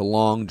 Yeah. It's a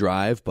long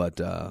drive, but...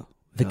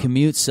 the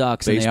commute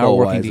sucks, and they are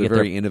working to get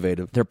very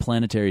innovative. Their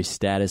planetary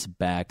status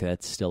back.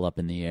 That's still up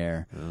in the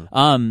air.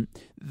 Yeah.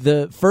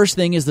 The first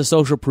thing is the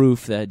social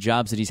proof, the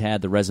jobs that he's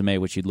had, the resume,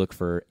 which you'd look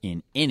for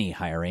in any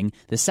hiring.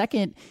 The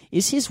second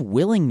is his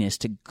willingness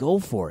to go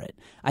for it.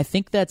 I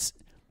think that's...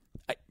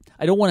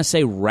 I don't want to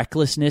say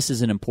recklessness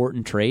is an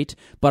important trait,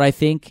 but I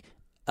think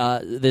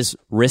this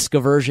risk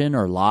aversion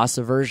or loss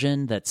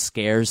aversion that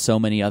scares so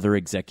many other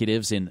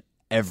executives in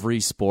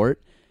every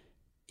sport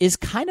is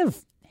kind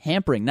of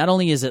hampering. Not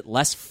only is it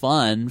less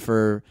fun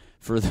for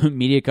the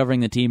media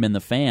covering the team and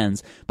the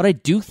fans, but I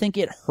do think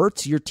it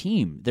hurts your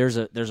team. There's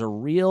a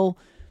real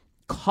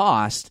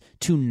cost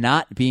to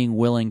not being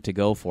willing to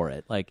go for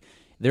it. Like,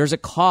 there's a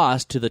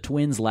cost to the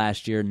Twins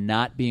last year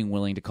not being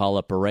willing to call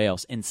up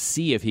Barrios and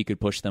see if he could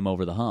push them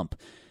over the hump.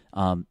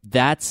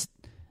 That's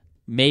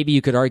maybe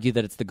you could argue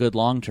that it's the good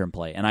long-term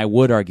play, and I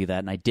would argue that,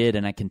 and I did,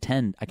 and I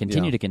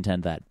continue to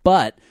contend that.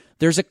 But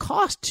there's a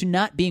cost to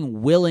not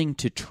being willing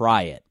to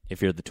try it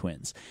if you're the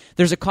Twins.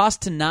 There's a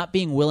cost to not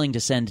being willing to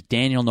send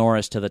Daniel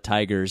Norris to the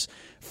Tigers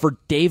for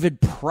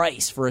David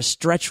Price for a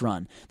stretch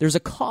run. There's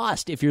a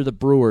cost if you're the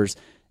Brewers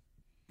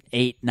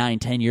 8, 9,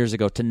 10 years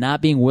ago to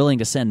not being willing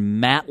to send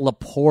Matt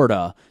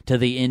Laporta to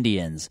the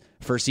Indians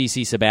for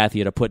CC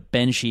Sabathia, to put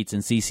Ben Sheets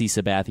and CC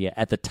Sabathia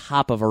at the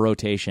top of a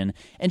rotation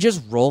and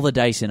just roll the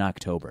dice in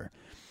October.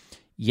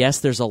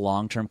 Yes, there's a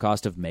long-term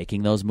cost of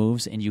making those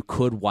moves, and you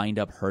could wind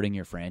up hurting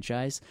your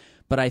franchise,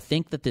 but I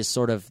think that this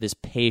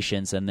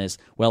patience and this,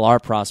 well, our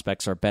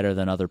prospects are better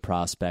than other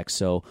prospects,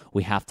 so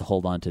we have to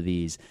hold on to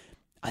these.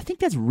 I think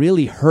that's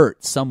really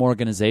hurt some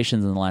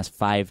organizations in the last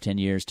 5-10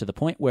 years to the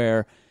point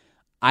where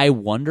I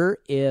wonder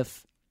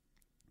if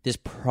this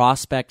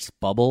prospects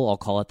bubble, I'll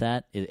call it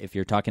that, if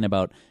you're talking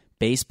about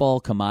baseball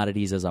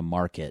commodities as a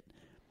market,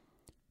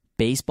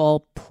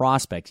 baseball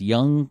prospects,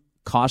 young,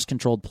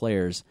 cost-controlled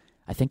players,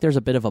 I think there's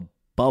a bit of a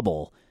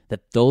bubble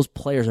that those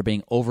players are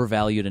being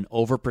overvalued and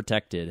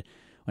overprotected.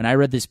 When I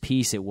read this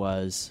piece, it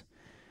was...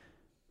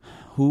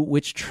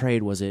 Which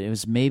trade was it? It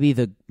was maybe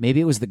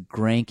it was the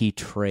Greinke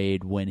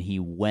trade when he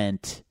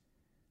went,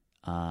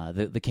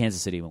 the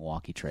Kansas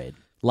City-Milwaukee trade.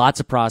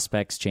 Lots of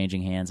prospects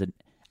changing hands, and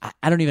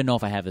I don't even know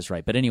if I have this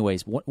right. But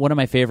anyways, one of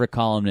my favorite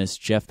columnists,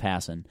 Jeff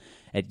Passan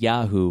at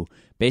Yahoo,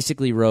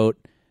 basically wrote,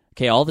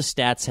 okay, all the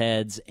stats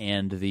heads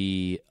and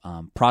the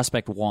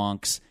prospect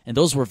wonks, and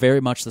those were very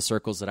much the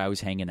circles that I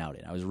was hanging out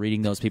in. I was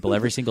reading those people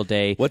every single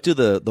day. What do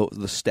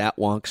the stat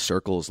wonk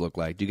circles look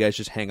like? Do you guys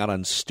just hang out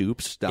on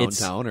stoops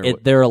downtown?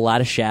 There are a lot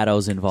of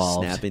shadows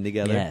involved. Snapping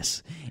together?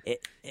 Yes.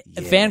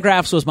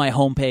 Fangraphs was my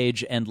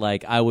homepage, and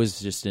I was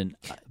just in...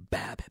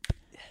 BABIP.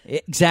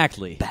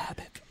 Exactly.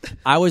 BABIP.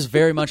 I was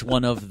very much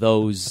one of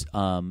those,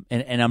 and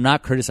I'm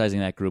not criticizing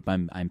that group.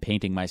 I'm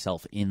painting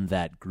myself in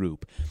that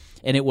group.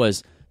 And it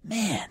was,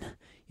 man,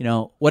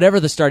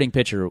 whatever the starting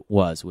pitcher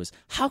was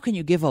how can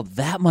you give up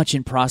that much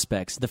in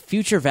prospects? The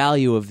future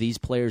value of these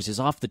players is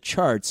off the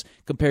charts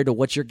compared to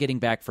what you're getting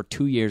back for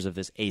 2 years of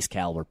this ace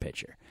caliber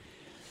pitcher.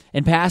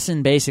 And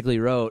Passan basically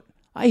wrote,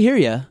 I hear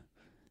you.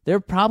 They're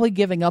probably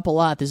giving up a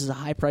lot. This is a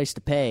high price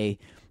to pay.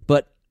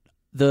 But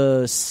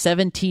the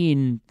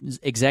 17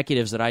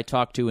 executives that I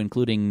talked to,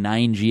 including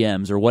 9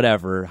 GMs or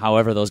whatever,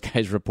 however those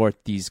guys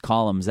report these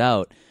columns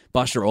out,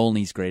 Buster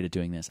Olney's great at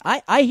doing this.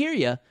 I hear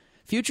you.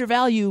 Future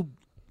value,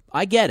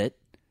 I get it.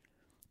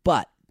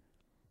 But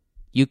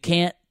you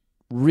can't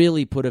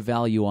really put a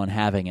value on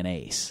having an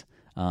ace.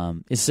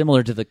 It's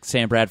similar to the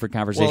Sam Bradford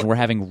conversation we're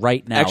having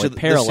right now. Actually, it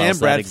parallels the Sam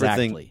Bradford that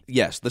exactly. thing,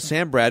 yes, the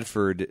Sam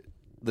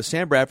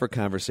Bradford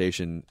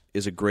conversation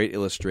is a great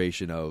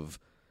illustration of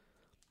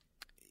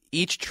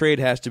each trade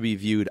has to be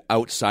viewed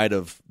outside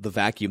of the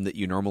vacuum that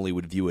you normally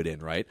would view it in,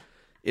 right?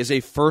 Is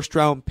a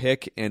first-round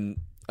pick and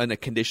a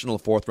conditional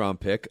fourth-round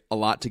pick a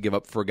lot to give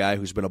up for a guy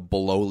who's been a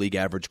below-league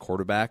average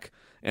quarterback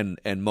and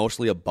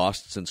mostly a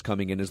bust since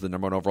coming in as the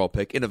number 1 overall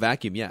pick? In a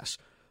vacuum, yes.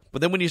 But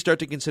then when you start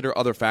to consider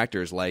other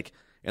factors like,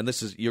 and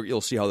this is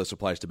you'll see how this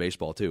applies to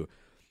baseball too,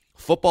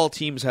 football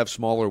teams have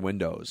smaller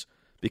windows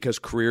because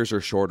careers are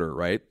shorter,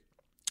 right?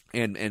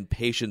 And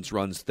patience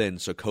runs thin,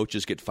 so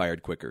coaches get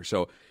fired quicker.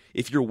 So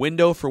if your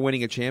window for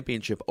winning a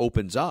championship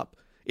opens up,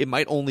 it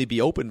might only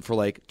be open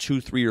for 2,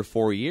 3, or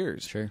 4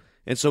 years. Sure.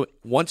 And so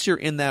once you're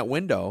in that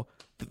window,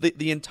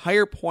 the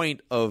entire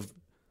point of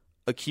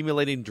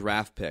accumulating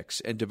draft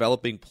picks and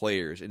developing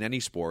players in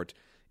any sport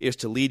is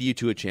to lead you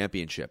to a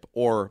championship,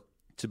 or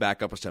to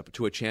back up a step,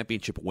 to a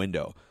championship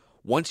window.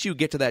 Once you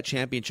get to that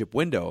championship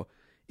window,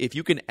 if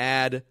you can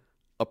add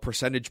a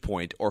percentage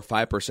point or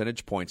 5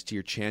 percentage points to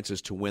your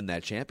chances to win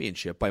that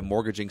championship by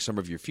mortgaging some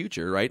of your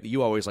future, right?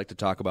 You always like to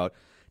talk about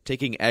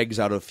taking eggs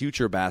out of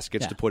future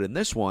baskets to put in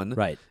this one,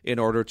 right, in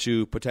order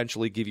to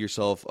potentially give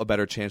yourself a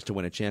better chance to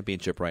win a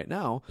championship right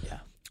now,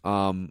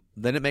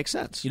 then it makes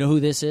sense. You know who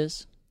this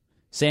is?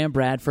 Sam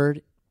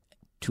Bradford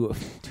to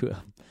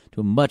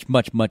a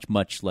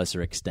much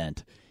lesser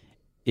extent,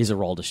 is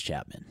Aroldis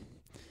Chapman.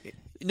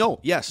 No,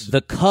 yes.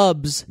 The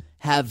Cubs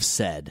have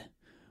said,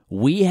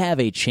 we have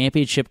a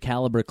championship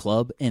caliber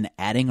club, and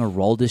adding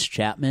Aroldis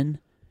Chapman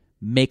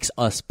makes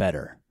us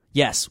better.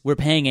 Yes, we're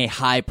paying a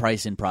high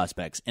price in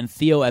prospects, and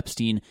Theo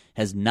Epstein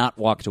has not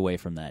walked away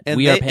from that. And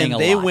we are paying a lot.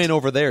 They win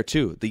over there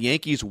too. The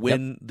Yankees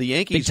win. Yep. The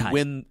Yankees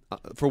win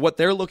for what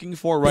they're looking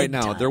for right Big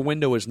now. time. Their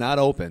window is not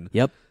open.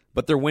 Yep.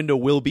 But their window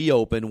will be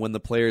open when the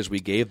players we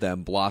gave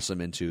them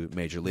blossom into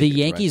major leaguers. The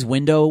Yankees'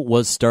 window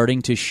was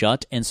starting to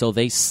shut, and so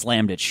they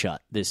slammed it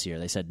shut this year.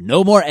 They said,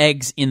 no more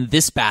eggs in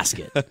this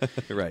basket.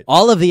 Right.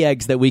 All of the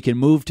eggs that we can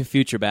move to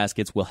future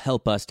baskets will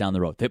help us down the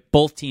road.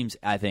 Both teams,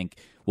 I think,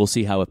 we'll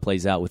see how it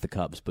plays out with the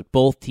Cubs, but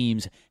both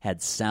teams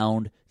had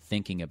sound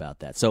thinking about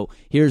that. So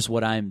here's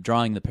what I'm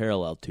drawing the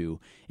parallel to,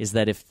 is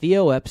that if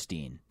Theo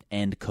Epstein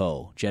and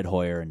co., Jed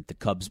Hoyer and the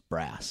Cubs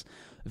brass,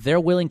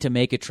 they're willing to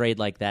make a trade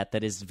like that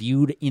is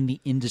viewed in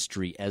the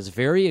industry as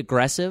very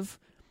aggressive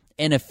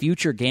and a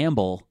future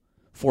gamble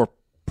for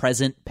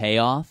present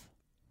payoff,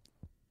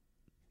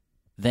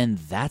 then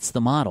that's the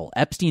model.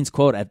 Epstein's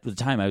quote at the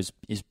time is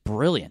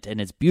brilliant,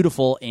 and it's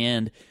beautiful,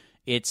 and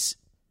it's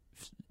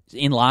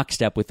in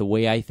lockstep with the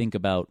way I think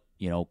about,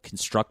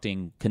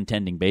 constructing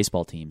contending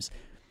baseball teams.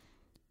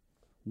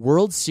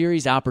 World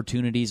Series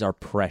opportunities are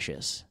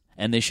precious,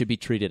 and they should be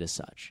treated as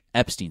such.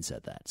 Epstein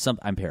said that.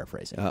 I'm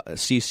paraphrasing.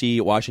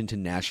 CC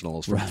Washington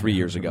Nationals from 3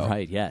 years ago.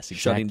 Right, yes, exactly.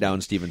 Shutting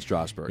down Steven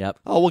Strasburg. Yep.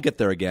 Oh, we'll get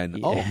there again.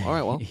 Yeah. Oh, all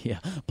right, well. Yeah.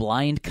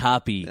 Blind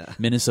copy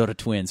Minnesota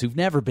Twins, who've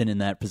never been in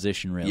that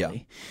position,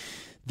 really.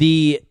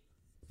 Yeah.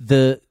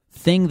 The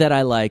thing that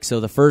I like,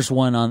 so the first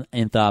one on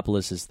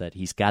Anthopoulos is that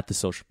he's got the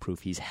social proof.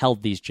 He's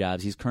held these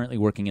jobs. He's currently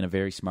working in a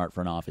very smart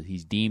front office.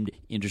 He's deemed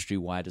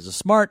industry-wide as a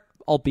smart,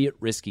 albeit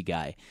risky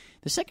guy.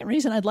 The second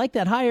reason I'd like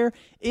that hire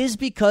is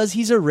because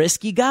he's a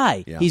risky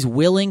guy. Yeah. He's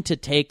willing to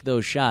take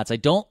those shots. I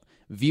don't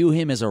view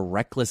him as a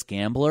reckless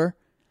gambler.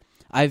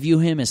 I view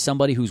him as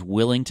somebody who's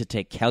willing to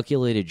take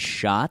calculated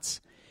shots.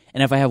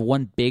 And if I have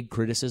one big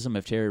criticism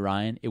of Terry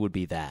Ryan, it would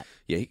be that.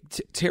 Yeah,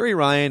 Terry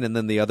Ryan and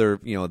then the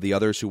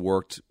others who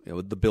worked,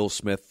 the Bill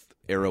Smith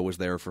era was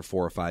there for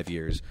 4 or 5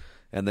 years,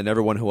 and then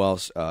everyone who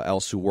else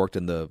who worked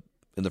in the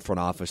front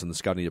office and the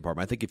scouting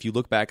department. I think if you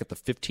look back at the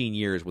 15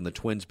 years when the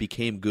Twins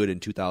became good in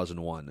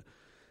 2001,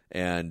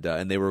 and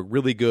they were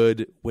really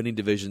good, winning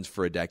divisions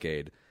for a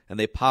decade, and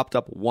they popped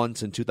up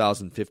once in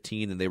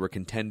 2015, and they were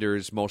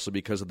contenders mostly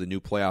because of the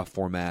new playoff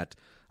format,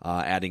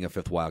 adding a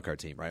fifth wildcard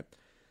team, right?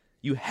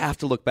 You have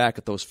to look back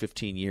at those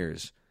 15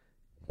 years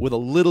with a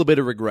little bit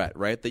of regret,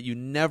 right? That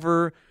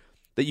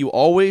you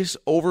always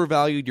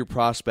overvalued your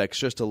prospects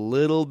just a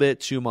little bit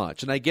too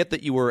much. And I get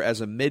that you were, as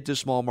a mid to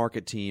small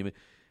market team,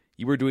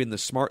 you were doing the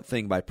smart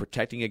thing by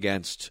protecting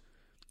against.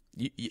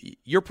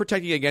 You're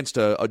protecting against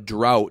a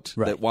drought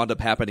that wound up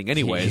happening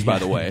anyways. By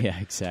the way, yeah,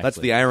 exactly. That's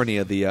the irony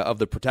of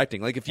the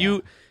protecting. Like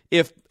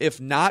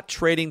if not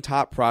trading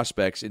top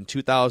prospects in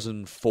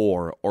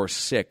 2004 or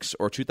 6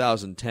 or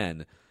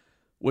 2010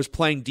 was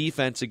playing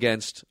defense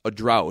against a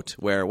drought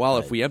where,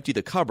 if we empty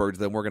the cupboards,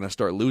 then we're going to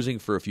start losing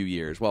for a few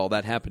years. Well,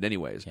 that happened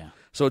anyways. Yeah.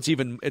 So it's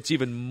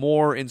even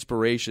more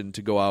inspiration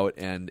to go out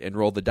and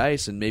roll the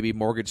dice and maybe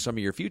mortgage some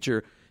of your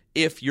future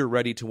if you're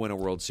ready to win a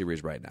World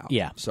Series right now.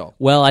 Yeah. So,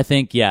 well, I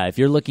think, if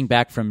you're looking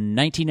back from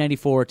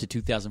 1994 to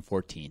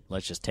 2014,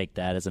 let's just take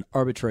that as an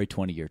arbitrary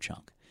 20-year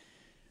chunk.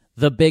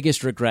 The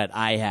biggest regret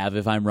I have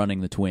if I'm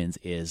running the Twins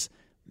is,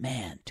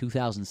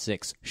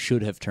 2006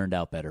 should have turned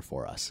out better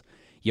for us.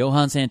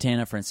 Johan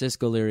Santana,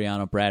 Francisco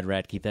Liriano, Brad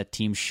Radke, that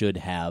team should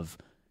have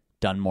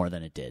done more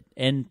than it did.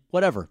 And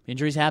whatever,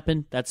 injuries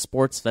happen. That's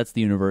sports. That's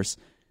the universe.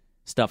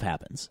 Stuff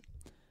happens.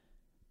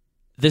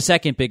 The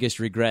second biggest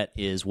regret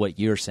is what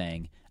you're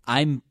saying.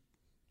 I'm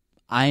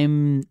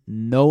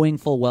knowing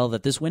full well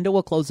that this window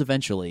will close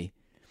eventually.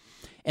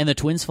 And the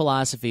Twins'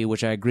 philosophy,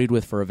 which I agreed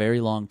with for a very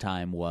long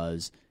time,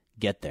 was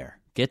get there.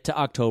 Get to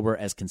October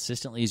as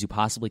consistently as you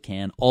possibly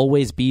can.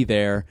 Always be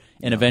there,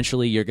 and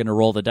eventually you're going to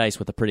roll the dice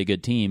with a pretty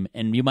good team,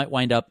 and you might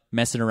wind up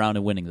messing around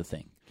and winning the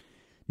thing.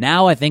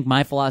 Now I think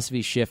my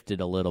philosophy shifted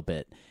a little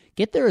bit.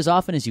 Get there as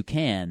often as you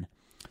can,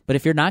 but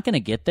if you're not going to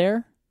get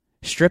there,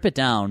 strip it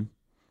down.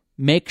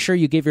 Make sure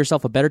you give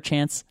yourself a better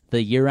chance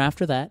the year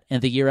after that,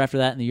 and the year after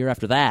that, and the year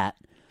after that.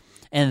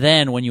 And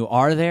then when you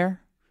are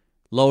there,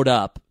 load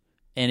up.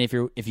 And if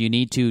you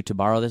need to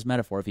borrow this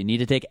metaphor, if you need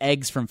to take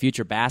eggs from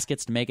future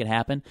baskets to make it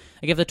happen,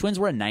 like if the Twins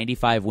were a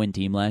 95-win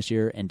team last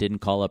year and didn't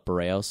call up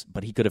Barrios,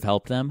 but he could have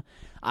helped them,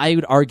 I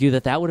would argue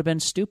that would have been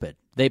stupid.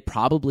 They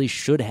probably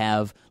should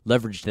have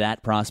leveraged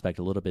that prospect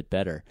a little bit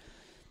better.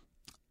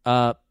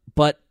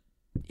 But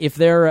if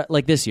they're,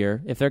 like this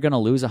year, if they're going to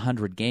lose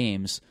 100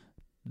 games,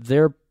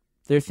 their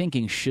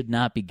thinking should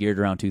not be geared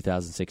around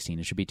 2016.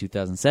 It should be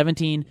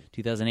 2017,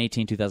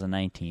 2018,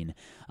 2019.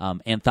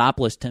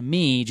 Anthopoulos, to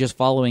me, just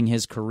following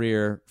his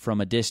career from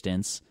a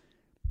distance,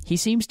 he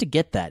seems to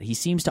get that. He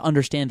seems to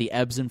understand the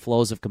ebbs and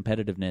flows of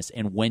competitiveness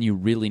and when you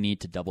really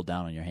need to double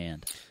down on your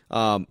hand.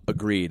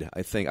 Agreed.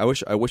 I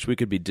wish we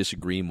could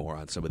disagree more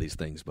on some of these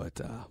things, but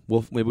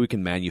maybe we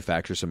can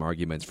manufacture some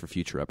arguments for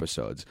future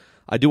episodes.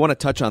 I do want to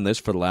touch on this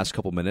for the last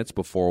couple minutes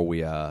before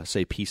we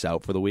say peace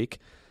out for the week.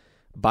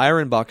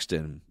 Byron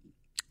Buxton,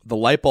 the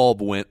light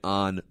bulb went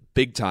on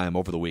big time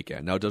over the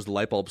weekend. Now, does the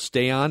light bulb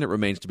stay on? It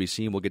remains to be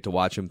seen. We'll get to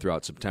watch him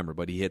throughout September,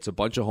 but he hits a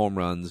bunch of home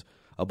runs,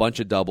 a bunch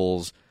of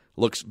doubles,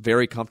 looks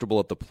very comfortable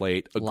at the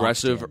plate,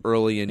 aggressive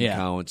early in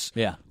counts.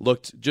 Yeah.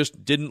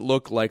 Didn't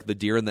look like the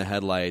deer in the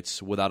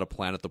headlights without a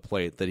plan at the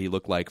plate that he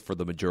looked like for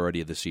the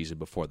majority of the season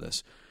before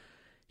this.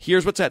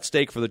 Here's what's at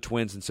stake for the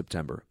Twins in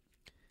September.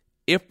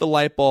 If the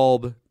light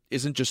bulb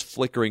isn't just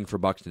flickering for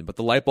Buxton, but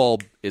the light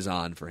bulb is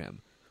on for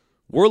him,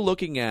 we're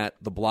looking at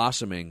the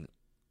blossoming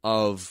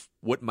of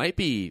what might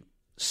be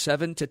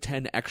 7 to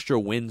 10 extra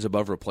wins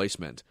above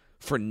replacement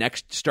for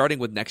starting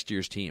with next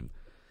year's team.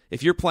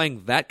 If you're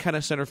playing that kind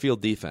of center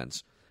field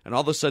defense, and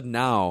all of a sudden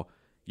now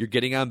you're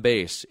getting on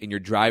base and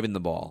you're driving the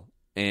ball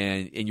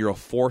and you're a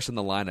force in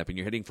the lineup and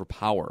you're hitting for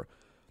power,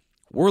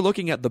 we're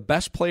looking at the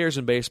best players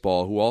in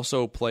baseball who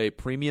also play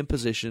premium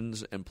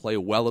positions and play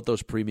well at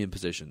those premium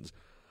positions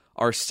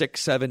are 6,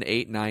 7,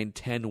 8, 9,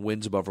 10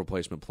 wins above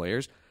replacement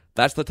players.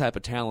 That's the type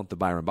of talent that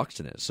Byron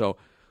Buxton is. So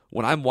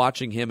when I'm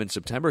watching him in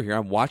September here,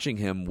 I'm watching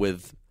him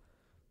with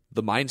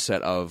the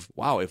mindset of,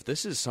 wow, if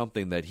this is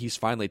something that he's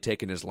finally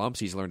taken his lumps,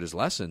 he's learned his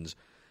lessons,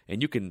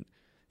 and you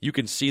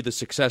can see the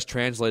success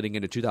translating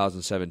into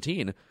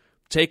 2017.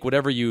 Take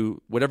whatever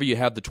you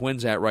have the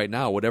Twins at right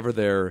now, whatever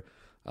their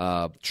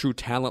true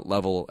talent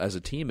level as a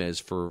team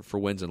is for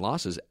wins and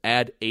losses,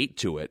 add 8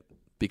 to it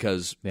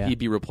because he'd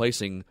be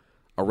replacing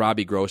a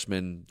Robbie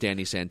Grossman,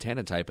 Danny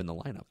Santana type in the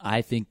lineup.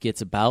 I think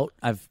it's about,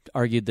 I've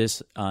argued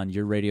this on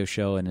your radio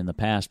show and in the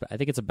past, but I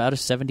think it's about a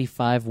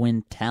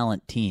 75-win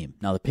talent team.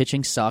 Now, the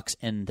pitching sucks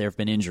and there have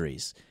been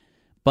injuries,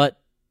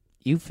 but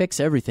you fix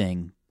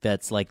everything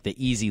that's like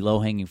the easy,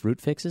 low-hanging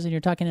fruit fixes, and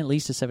you're talking at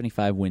least a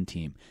 75-win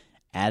team.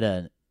 Add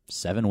a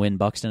 7-win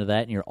Buxton to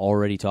that, and you're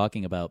already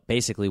talking about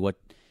basically what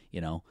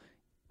you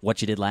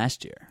did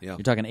last year. Yeah. You're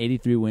talking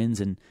 83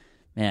 wins, and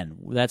man,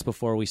 that's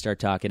before we start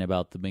talking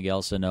about the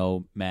Miguel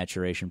Sano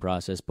maturation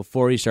process,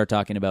 before you start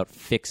talking about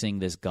fixing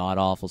this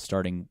god-awful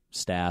starting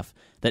staff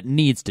that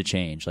needs to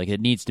change. Like, it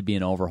needs to be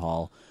an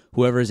overhaul.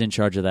 Whoever is in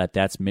charge of that,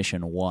 that's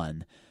mission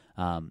one.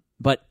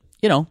 But,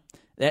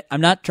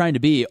 I'm not trying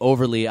to be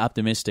overly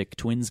optimistic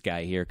Twins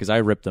guy here because I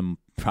rip them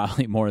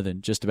probably more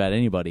than just about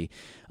anybody.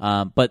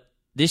 But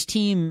this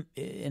team,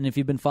 and if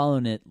you've been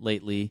following it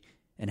lately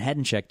and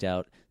hadn't checked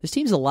out, this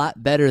team's a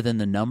lot better than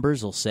the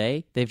numbers will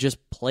say. They've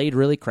just played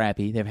really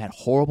crappy. They've had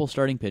horrible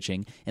starting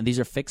pitching, and these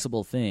are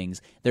fixable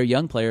things. Their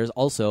young players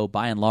also,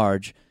 by and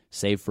large,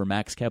 save for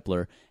Max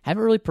Kepler,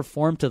 haven't really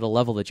performed to the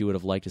level that you would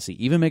have liked to see.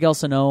 Even Miguel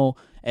Sano,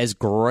 as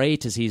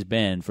great as he's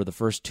been for the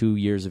first 2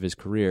 years of his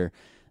career,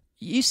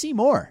 you see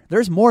more.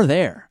 There's more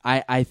there.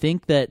 I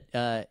think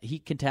that he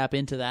can tap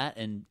into that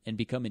and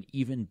become an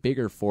even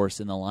bigger force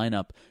in the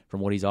lineup from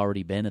what he's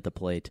already been at the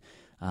plate.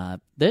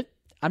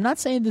 I'm not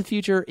saying the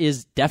future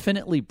is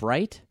definitely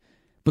bright,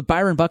 but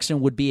Byron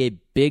Buxton would be a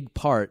big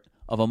part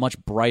of a much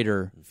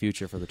brighter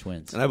future for the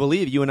Twins. And I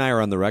believe you and I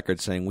are on the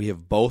record saying we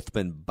have both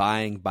been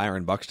buying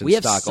Byron Buxton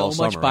stock all summer. We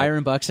have so much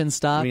Byron Buxton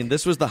stock. I mean,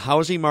 this was the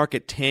housing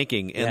market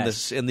tanking and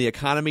Yes. the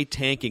economy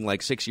tanking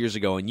like 6 years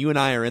ago, and you and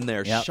I are in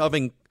there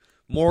shoving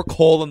more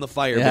coal in the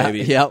fire,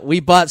 baby. Yeah, we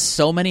bought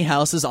so many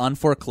houses on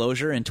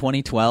foreclosure in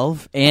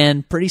 2012,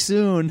 and pretty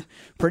soon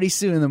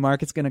the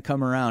market's going to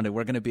come around, and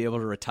we're going to be able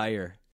to retire